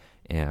Scott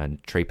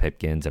and Trey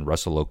Pipkins and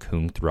Russell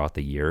Okung throughout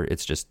the year,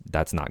 it's just,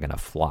 that's not going to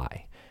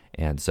fly.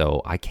 And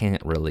so I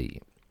can't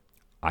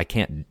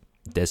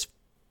diss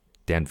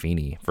Dan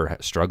Feeney for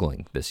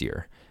struggling this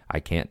year. I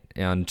can't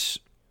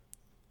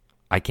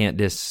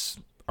diss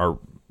our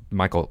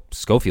Michael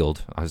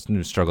Schofield. I was going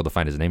to struggle to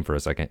find his name for a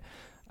second.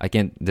 I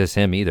can't diss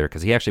him either,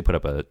 because he actually put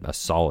up a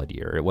solid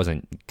year. It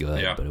wasn't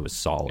good, but it was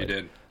solid. He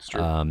did. It's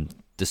true.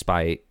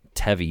 despite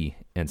Tevy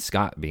and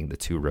Scott being the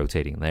two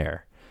rotating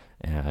there,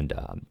 and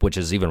which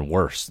is even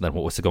worse than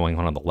what was going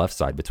on the left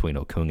side between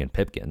Okung and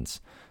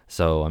Pipkins.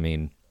 So, I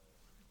mean,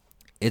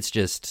 it's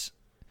just,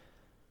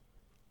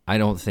 I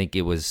don't think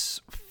it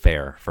was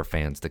fair for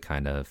fans to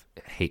kind of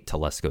hate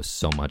Telesco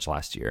so much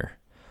last year.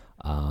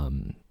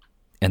 And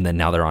then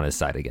now they're on his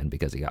side again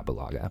because he got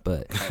Bulaga,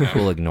 but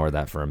we'll ignore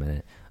that for a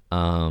minute.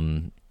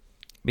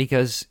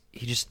 Because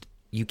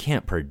you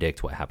can't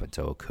predict what happened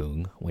to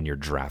Okung when you're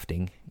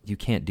drafting. You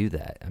can't do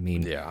that. I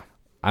mean, Yeah.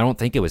 I don't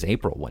think it was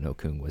April when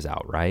Okung was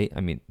out, right?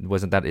 I mean,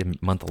 wasn't that a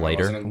month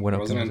later? It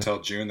wasn't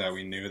until June that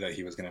we knew that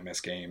he was going to miss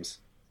games.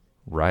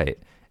 Right.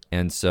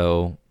 And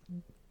so,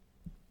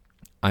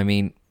 I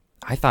mean,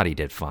 I thought he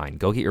did fine.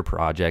 Go get your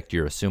project.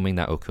 You're assuming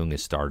that Okung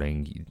is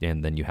starting,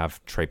 and then you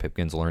have Trey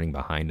Pipkins learning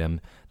behind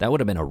him. That would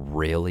have been a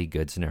really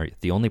good scenario.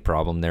 The only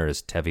problem there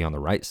is Tevy on the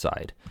right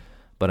side.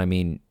 But, I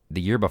mean,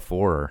 the year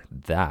before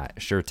that,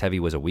 sure, Tevy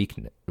was a weak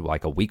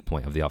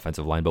point of the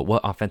offensive line, but what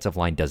offensive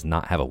line does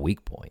not have a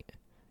weak point?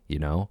 You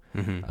know,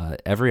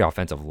 every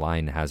offensive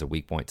line has a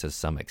weak point to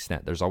some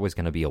extent. There's always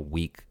going to be a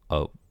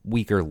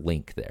weaker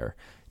link there.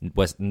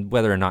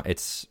 Whether or not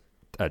it's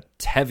a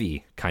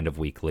Tevy kind of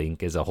weak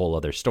link is a whole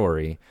other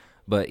story,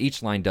 but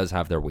each line does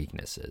have their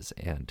weaknesses,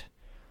 and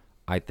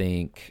I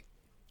think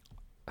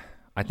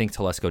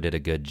Telesco did a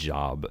good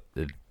job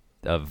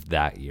of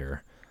that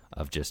year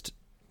of just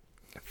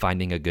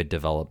finding a good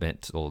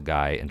developmental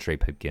guy in Trey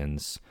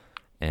Pipkins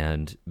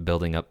and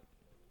building up,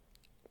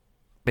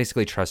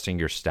 basically trusting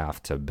your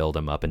staff to build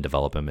him up and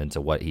develop him into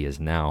what he is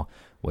now,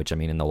 which, I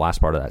mean, in the last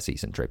part of that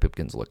season, Trey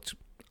Pipkins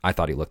I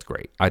thought he looked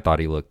great. I thought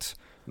he looked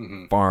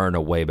far and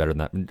away better than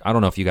that. I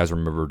don't know if you guys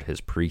remembered his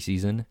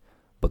preseason,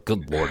 but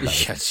good Lord.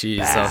 That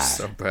was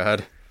so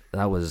bad.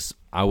 I was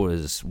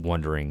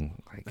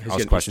wondering, I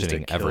was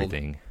questioning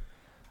everything.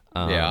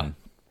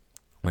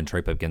 When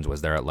Trey Pipkins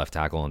was there at left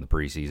tackle in the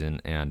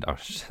preseason, and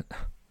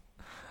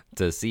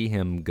to see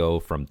him go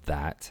from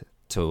that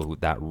to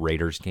that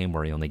Raiders game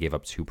where he only gave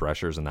up 2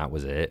 pressures and that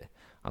was it,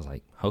 I was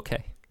like,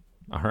 okay,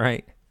 all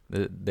right.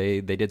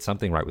 They did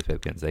something right with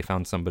Pipkins. They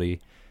found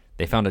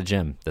a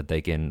gem that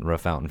they can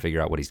rough out and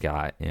figure out what he's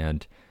got.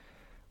 And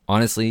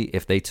honestly,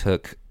 if they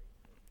just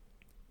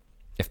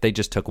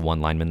took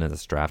one lineman in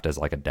this draft as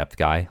like a depth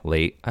guy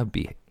late, I'd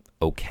be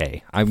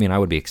okay. I mean, I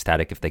would be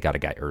ecstatic if they got a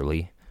guy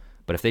early.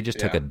 But if they just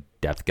took a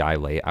depth guy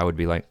late, I would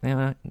be like,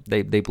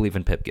 they believe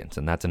in Pipkins,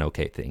 and that's an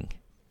okay thing.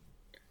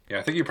 Yeah,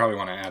 I think you probably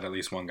want to add at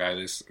least one guy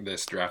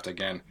this draft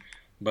again.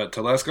 But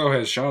Telesco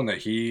has shown that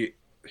he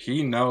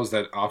knows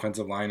that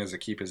offensive line is a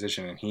key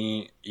position, and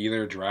he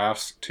either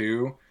drafts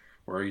 2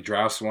 or he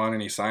drafts 1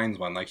 and he signs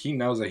 1. Like, he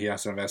knows that he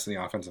has to invest in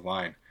the offensive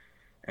line.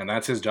 And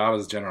that's his job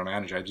as general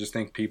manager. I just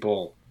think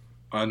people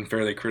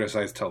unfairly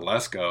criticize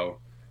Telesco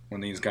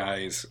when these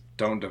guys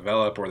don't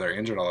develop or they're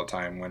injured all the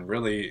time, when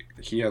really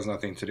he has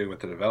nothing to do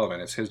with the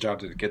development. It's his job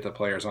to get the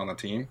players on the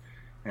team,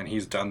 and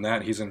he's done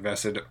that. He's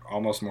invested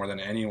almost more than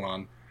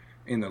anyone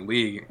in the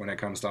league when it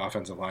comes to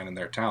offensive line and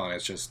their talent.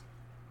 It's just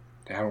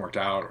they haven't worked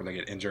out or they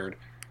get injured.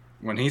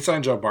 When he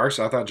signed Joe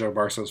Barca, I thought Joe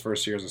Barca's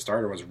first year as a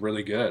starter was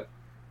really good,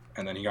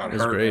 and then he got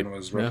hurt and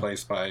was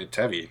replaced by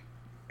Tevy.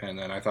 And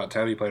then I thought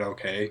Tevy played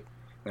okay.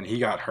 Then he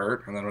got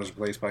hurt and then was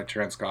replaced by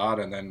Trent Scott,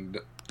 and then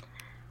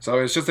so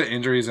it's just the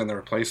injuries and the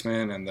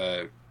replacement and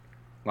the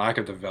lack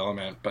of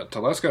development. But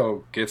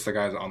Telesco gets the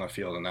guys on the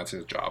field, and that's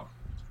his job.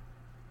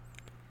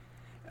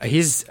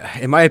 He's,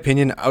 in my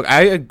opinion,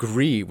 I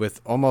agree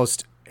with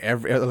almost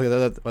every,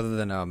 other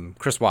than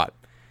Chris Watt.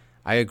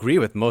 I agree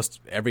with most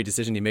every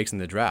decision he makes in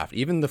the draft.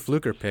 Even the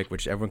Fluker pick,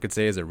 which everyone could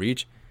say is a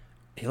reach,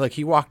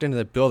 he walked into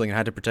the building and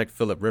had to protect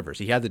Phillip Rivers.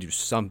 He had to do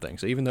something.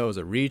 So even though it was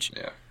a reach,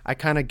 I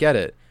kind of get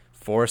it.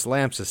 Forrest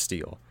Lamp's a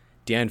steal.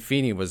 Dan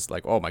Feeney was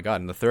like, oh my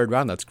God, in the 3rd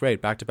round, that's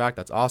great. Back to back,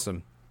 that's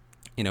awesome.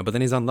 But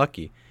then he's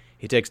unlucky.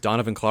 He takes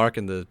Donovan Clark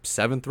in the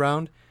 7th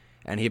round,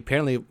 and he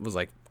apparently was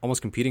like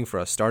almost competing for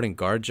a starting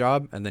guard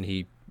job, and then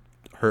he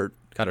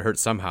got hurt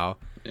somehow.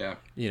 Yeah.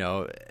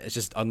 It's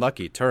just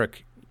unlucky.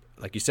 Turk,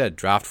 like you said,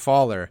 draft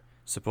faller,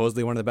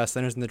 supposedly one of the best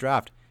centers in the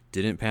draft,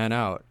 didn't pan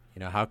out.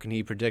 How can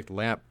he predict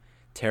Lamp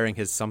tearing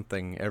his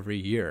something every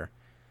year?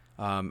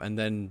 And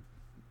then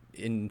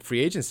in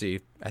free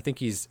agency, I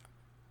think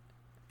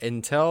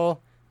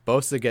until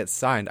Bosa gets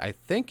signed, I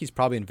think he's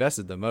probably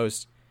invested the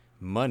most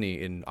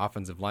money in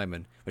offensive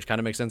linemen, which kind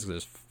of makes sense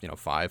because there's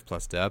 5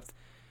 plus depth.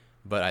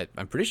 But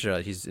I'm pretty sure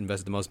that he's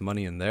invested the most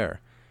money in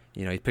there.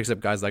 He picks up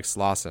guys like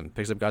Slauson,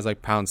 picks up guys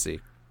like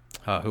Pouncey.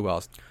 Who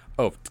else?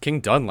 Oh, King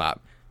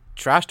Dunlap.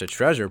 Trash to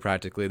treasure,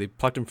 practically. They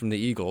plucked him from the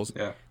Eagles.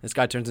 Yeah. This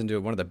guy turns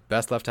into one of the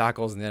best left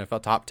tackles in the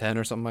NFL, top 10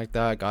 or something like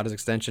that. Got his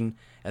extension,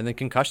 and then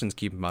concussions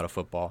keep him out of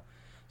football.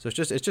 So it's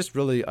just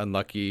really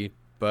unlucky.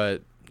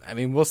 But I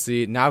mean, we'll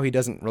see. Now he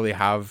doesn't really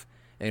have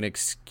an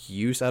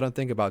excuse, I don't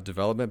think, about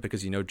development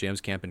because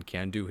James Campen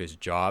can do his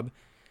job.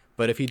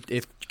 But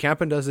if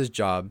Campen does his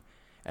job,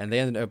 and they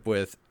end up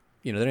with,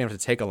 they don't have to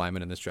take a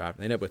lineman in this draft.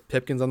 They end up with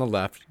Pipkins on the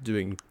left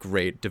doing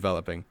great,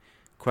 developing.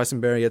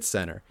 Quessenberry at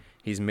center.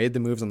 He's made the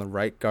moves on the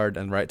right guard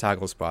and right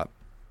tackle spot.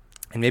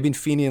 And maybe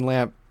Feeney and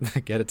Lamp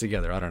get it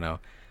together. I don't know.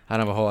 I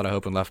don't have a whole lot of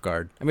hope in left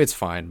guard. I mean, it's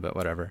fine, but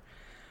whatever.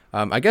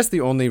 I guess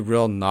the only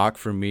real knock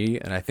for me,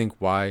 and I think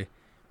why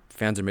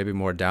fans are maybe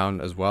more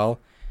down as well,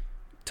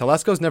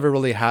 Telesco's never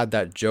really had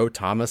that Joe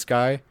Thomas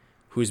guy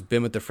who's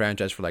been with the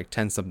franchise for like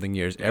 10-something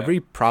years. Yeah. Every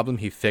problem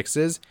he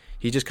fixes,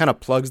 he just kind of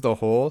plugs the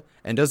hole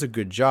and does a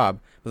good job,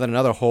 but then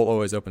another hole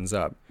always opens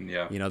up.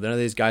 Yeah. You know, none of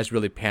these guys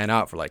really pan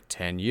out for like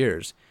 10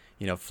 years.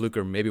 You know,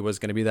 Fluker maybe was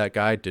going to be that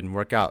guy, didn't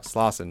work out.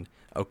 Slauson,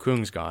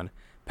 Okung's gone.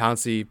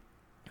 Pouncey,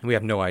 we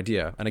have no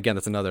idea. And again,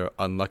 that's another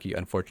unlucky,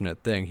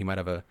 unfortunate thing. He might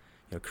have a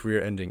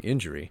career-ending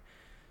injury.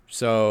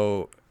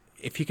 So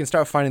if he can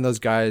start finding those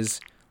guys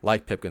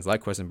like Pipkins,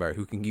 like Quessenberry,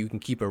 you can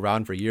keep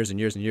around for years and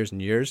years and years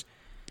and years,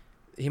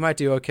 he might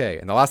do okay.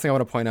 And the last thing I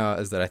want to point out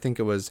is that I think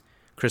it was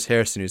Chris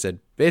Harrison who said,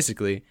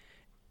 basically,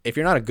 if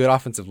you're not a good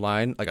offensive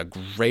line, like a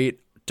great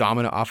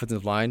dominant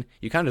offensive line,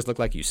 you kind of just look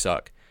like you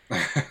suck.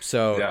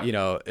 So, yeah. You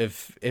know,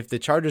 if the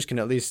Chargers can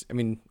at least, I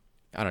mean,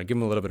 I don't know, give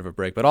them a little bit of a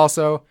break. But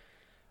also,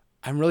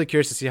 I'm really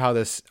curious to see how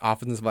this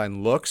offensive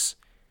line looks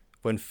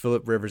when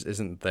Phillip Rivers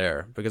isn't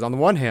there. Because on the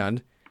one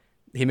hand,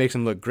 he makes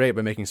him look great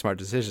by making smart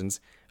decisions.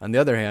 On the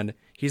other hand,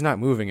 he's not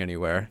moving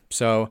anywhere.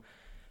 So,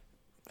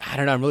 I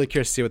don't know. I'm really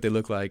curious to see what they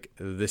look like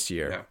this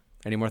year. Yeah.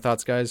 Any more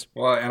thoughts, guys?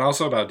 Well, and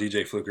also about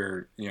DJ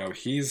Fluker, you know,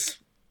 he's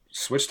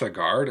switched to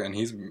guard and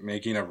he's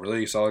making a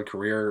really solid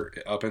career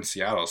up in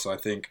Seattle. So I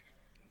think,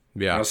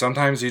 you know,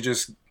 sometimes you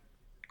just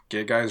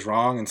get guys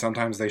wrong and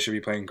sometimes they should be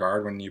playing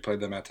guard when you played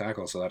them at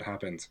tackle. So that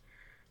happens.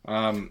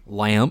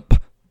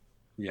 Lamp.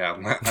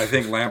 Yeah, I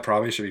think Lamp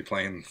probably should be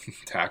playing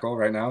tackle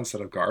right now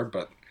instead of guard,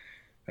 but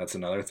that's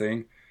another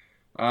thing.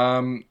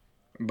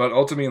 But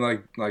ultimately,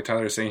 like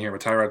Tyler is saying here,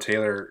 with Tyrod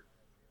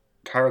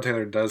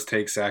Taylor does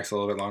take sacks a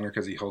little bit longer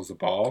because he holds the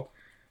ball.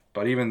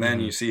 But even then,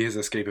 you see his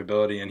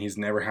escapability, and he's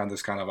never had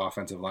this kind of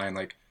offensive line.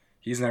 Like,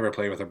 he's never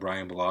played with a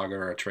Brian Bulaga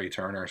or a Trey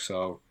Turner.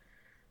 So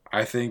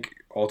I think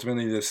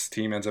ultimately this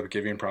team ends up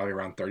giving probably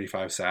around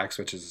 35 sacks,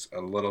 which is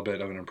a little bit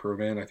of an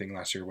improvement. I think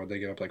last year, they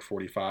give up like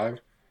 45?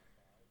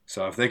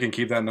 So if they can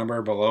keep that number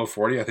below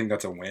 40, I think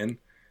that's a win.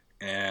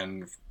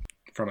 And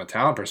from a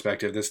talent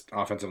perspective, this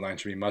offensive line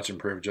should be much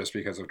improved just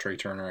because of Trey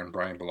Turner and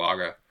Brian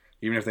Bulaga.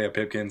 Even if they have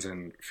Pipkins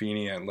and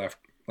Feeney at left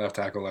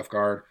tackle, left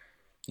guard,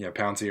 you have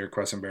Pouncey or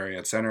Quessenberry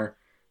at center,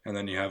 and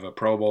then you have a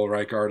Pro Bowl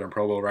right guard and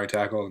Pro Bowl right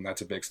tackle, and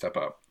that's a big step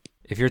up.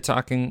 If you're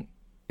talking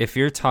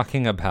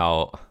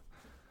about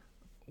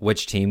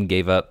which team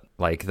gave up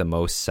like the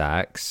most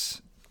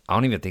sacks, I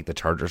don't even think the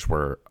Chargers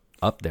were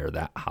up there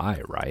that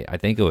high, right? I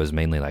think it was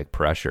mainly like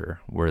pressure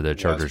where the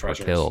Chargers were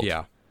killed.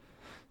 Yeah.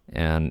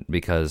 And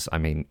because, I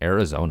mean,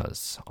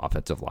 Arizona's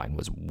offensive line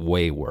was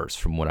way worse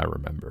from what I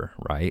remember,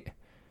 right?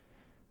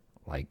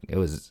 Like, it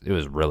was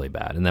really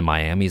bad. And then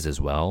Miami's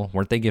as well.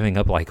 Weren't they giving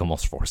up like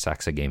almost 4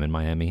 sacks a game in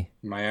Miami?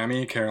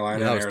 Miami,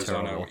 Carolina, and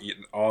Arizona, terrible.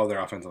 all of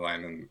their offensive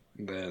line,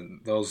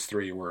 and those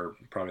three were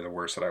probably the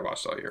worst that I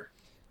watched all year.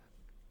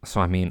 So,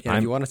 I mean,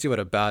 if you want to see what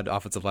a bad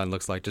offensive line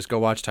looks like, just go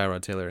watch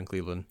Tyrod Taylor in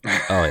Cleveland.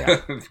 Oh,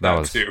 yeah. That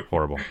was too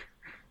horrible.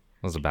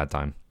 It was a bad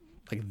time.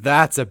 Like,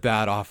 that's a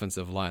bad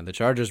offensive line. The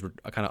Chargers were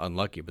kind of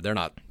unlucky, but they're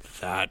not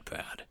that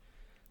bad.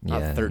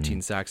 Not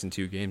 13 sacks in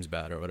 2 games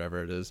bad or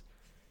whatever it is.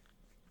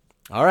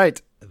 All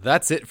right,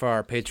 that's it for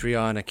our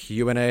Patreon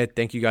Q&A.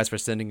 Thank you guys for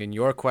sending in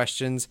your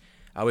questions.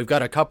 We've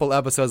got a couple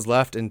episodes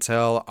left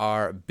until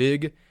our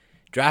big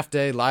draft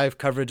day live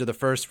coverage of the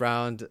first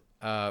round.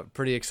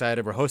 Pretty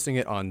excited. We're hosting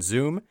it on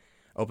Zoom,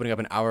 opening up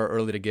an hour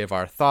early to give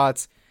our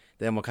thoughts.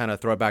 Then we'll kind of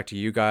throw it back to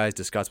you guys,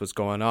 discuss what's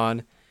going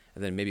on.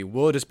 And then maybe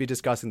we'll just be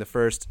discussing the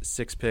first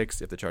 6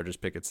 picks if the Chargers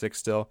pick at 6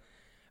 still.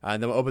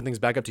 And then we'll open things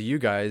back up to you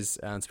guys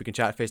so we can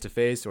chat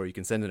face-to-face, or you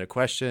can send in a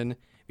question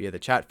via the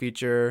chat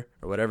feature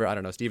or whatever. I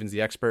don't know. Steven's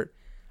the expert.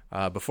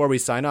 Before we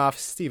sign off,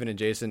 Steven and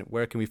Jason,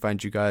 where can we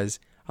find you guys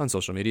on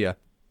social media?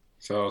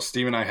 So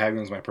Steven I.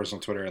 Haglund is my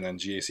personal Twitter, and then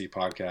GAC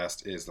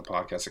Podcast is the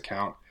podcast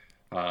account.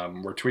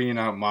 We're tweeting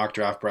out mock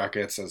draft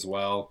brackets as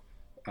well,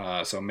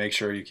 so make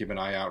sure you keep an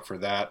eye out for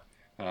that.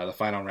 The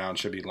final round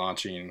should be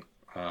launching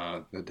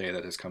the day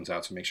that this comes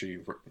out, so make sure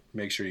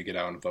you get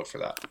out and vote for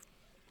that.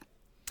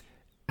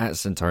 At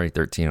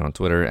Centauri13 on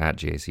Twitter, at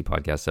GAC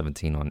Podcast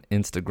 17 on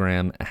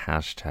Instagram,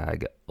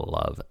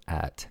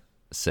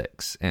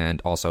 #LoveAt6.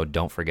 And also,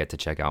 don't forget to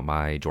check out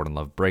my Jordan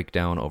Love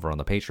breakdown over on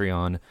the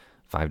Patreon,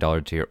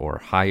 $5 tier or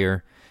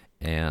higher.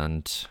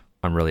 And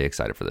I'm really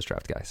excited for this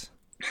draft, guys.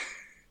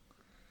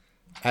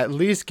 At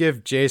least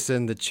give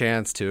Jason the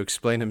chance to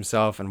explain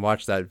himself and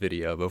watch that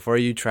video. Before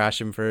you trash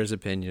him for his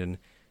opinion,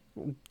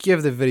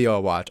 give the video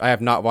a watch. I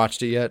have not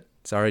watched it yet.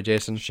 Sorry,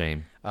 Jason.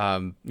 Shame.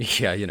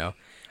 Yeah, you know.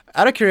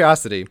 Out of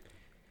curiosity,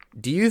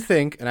 do you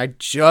think, and I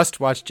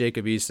just watched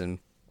Jacob Eason,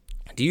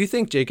 do you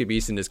think Jacob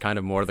Eason is kind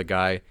of more the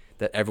guy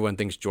that everyone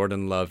thinks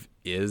Jordan Love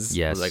is?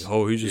 Yes. Like,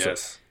 oh, he's just...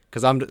 Yes.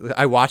 Because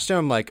I watched him,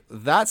 I'm like,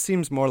 that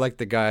seems more like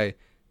the guy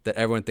that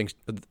everyone thinks,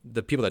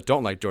 the people that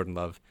don't like Jordan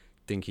Love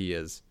think he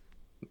is,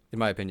 in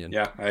my opinion.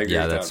 Yeah, I agree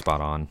Yeah, with that's that.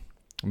 spot on.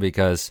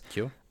 Because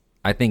Q?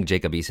 I think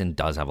Jacob Eason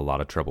does have a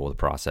lot of trouble with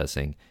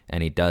processing,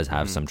 and he does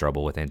have some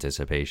trouble with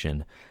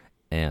anticipation.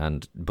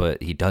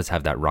 but he does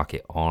have that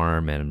rocket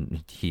arm,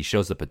 and he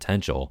shows the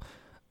potential.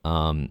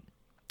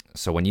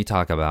 So when you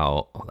talk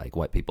about like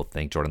what people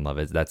think Jordan Love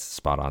is, that's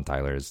spot on,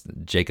 Tyler. Is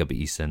Jacob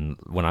Eason.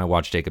 When I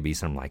watch Jacob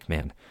Eason, I'm like,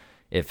 man,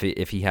 if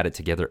he had it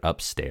together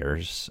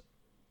upstairs,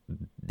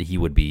 he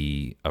would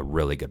be a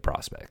really good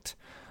prospect.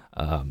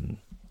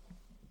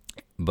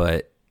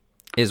 But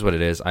is what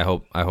it is. I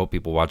hope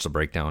people watch the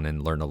breakdown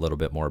and learn a little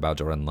bit more about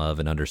Jordan Love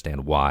and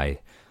understand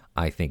why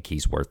I think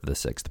he's worth the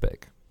 6th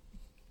pick.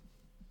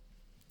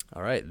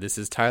 All right, this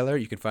is Tyler.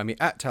 You can find me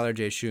at Tyler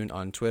J. Schoon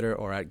on Twitter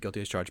or at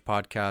Guilty as Charged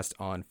Podcast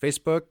on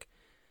Facebook.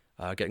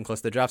 Getting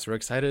close to the drafts. We're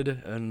excited,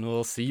 and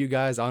we'll see you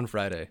guys on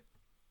Friday.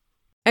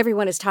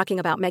 Everyone is talking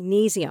about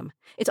magnesium.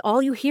 It's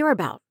all you hear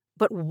about.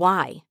 But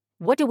why?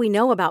 What do we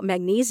know about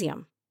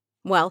magnesium?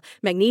 Well,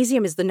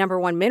 magnesium is the number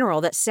one mineral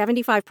that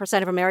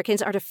 75% of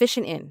Americans are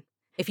deficient in.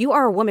 If you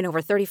are a woman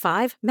over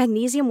 35,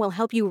 magnesium will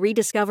help you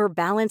rediscover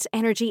balance,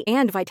 energy,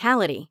 and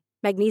vitality.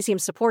 Magnesium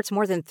supports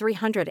more than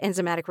 300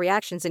 enzymatic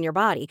reactions in your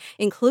body,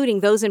 including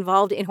those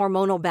involved in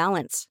hormonal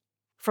balance.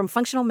 From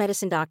functional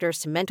medicine doctors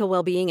to mental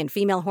well-being and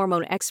female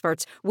hormone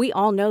experts, we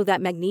all know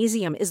that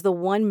magnesium is the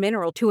one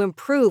mineral to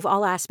improve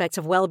all aspects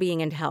of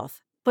well-being and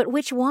health. But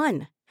which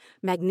one?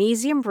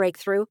 Magnesium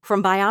Breakthrough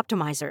from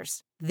Bioptimizers,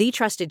 the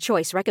trusted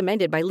choice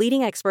recommended by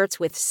leading experts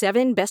with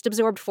 7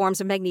 best-absorbed forms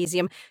of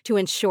magnesium to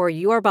ensure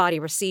your body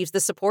receives the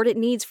support it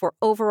needs for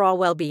overall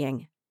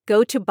well-being.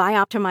 Go to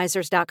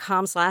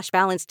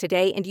bioptimizers.com/balance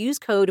today and use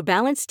code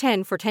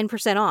BALANCE10 for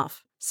 10%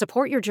 off.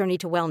 Support your journey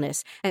to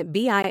wellness at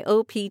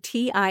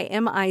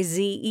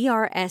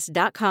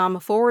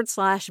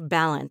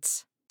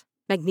bioptimizers.com/balance.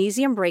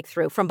 Magnesium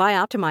Breakthrough from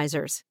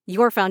Bioptimizers,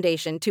 your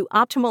foundation to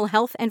optimal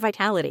health and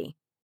vitality.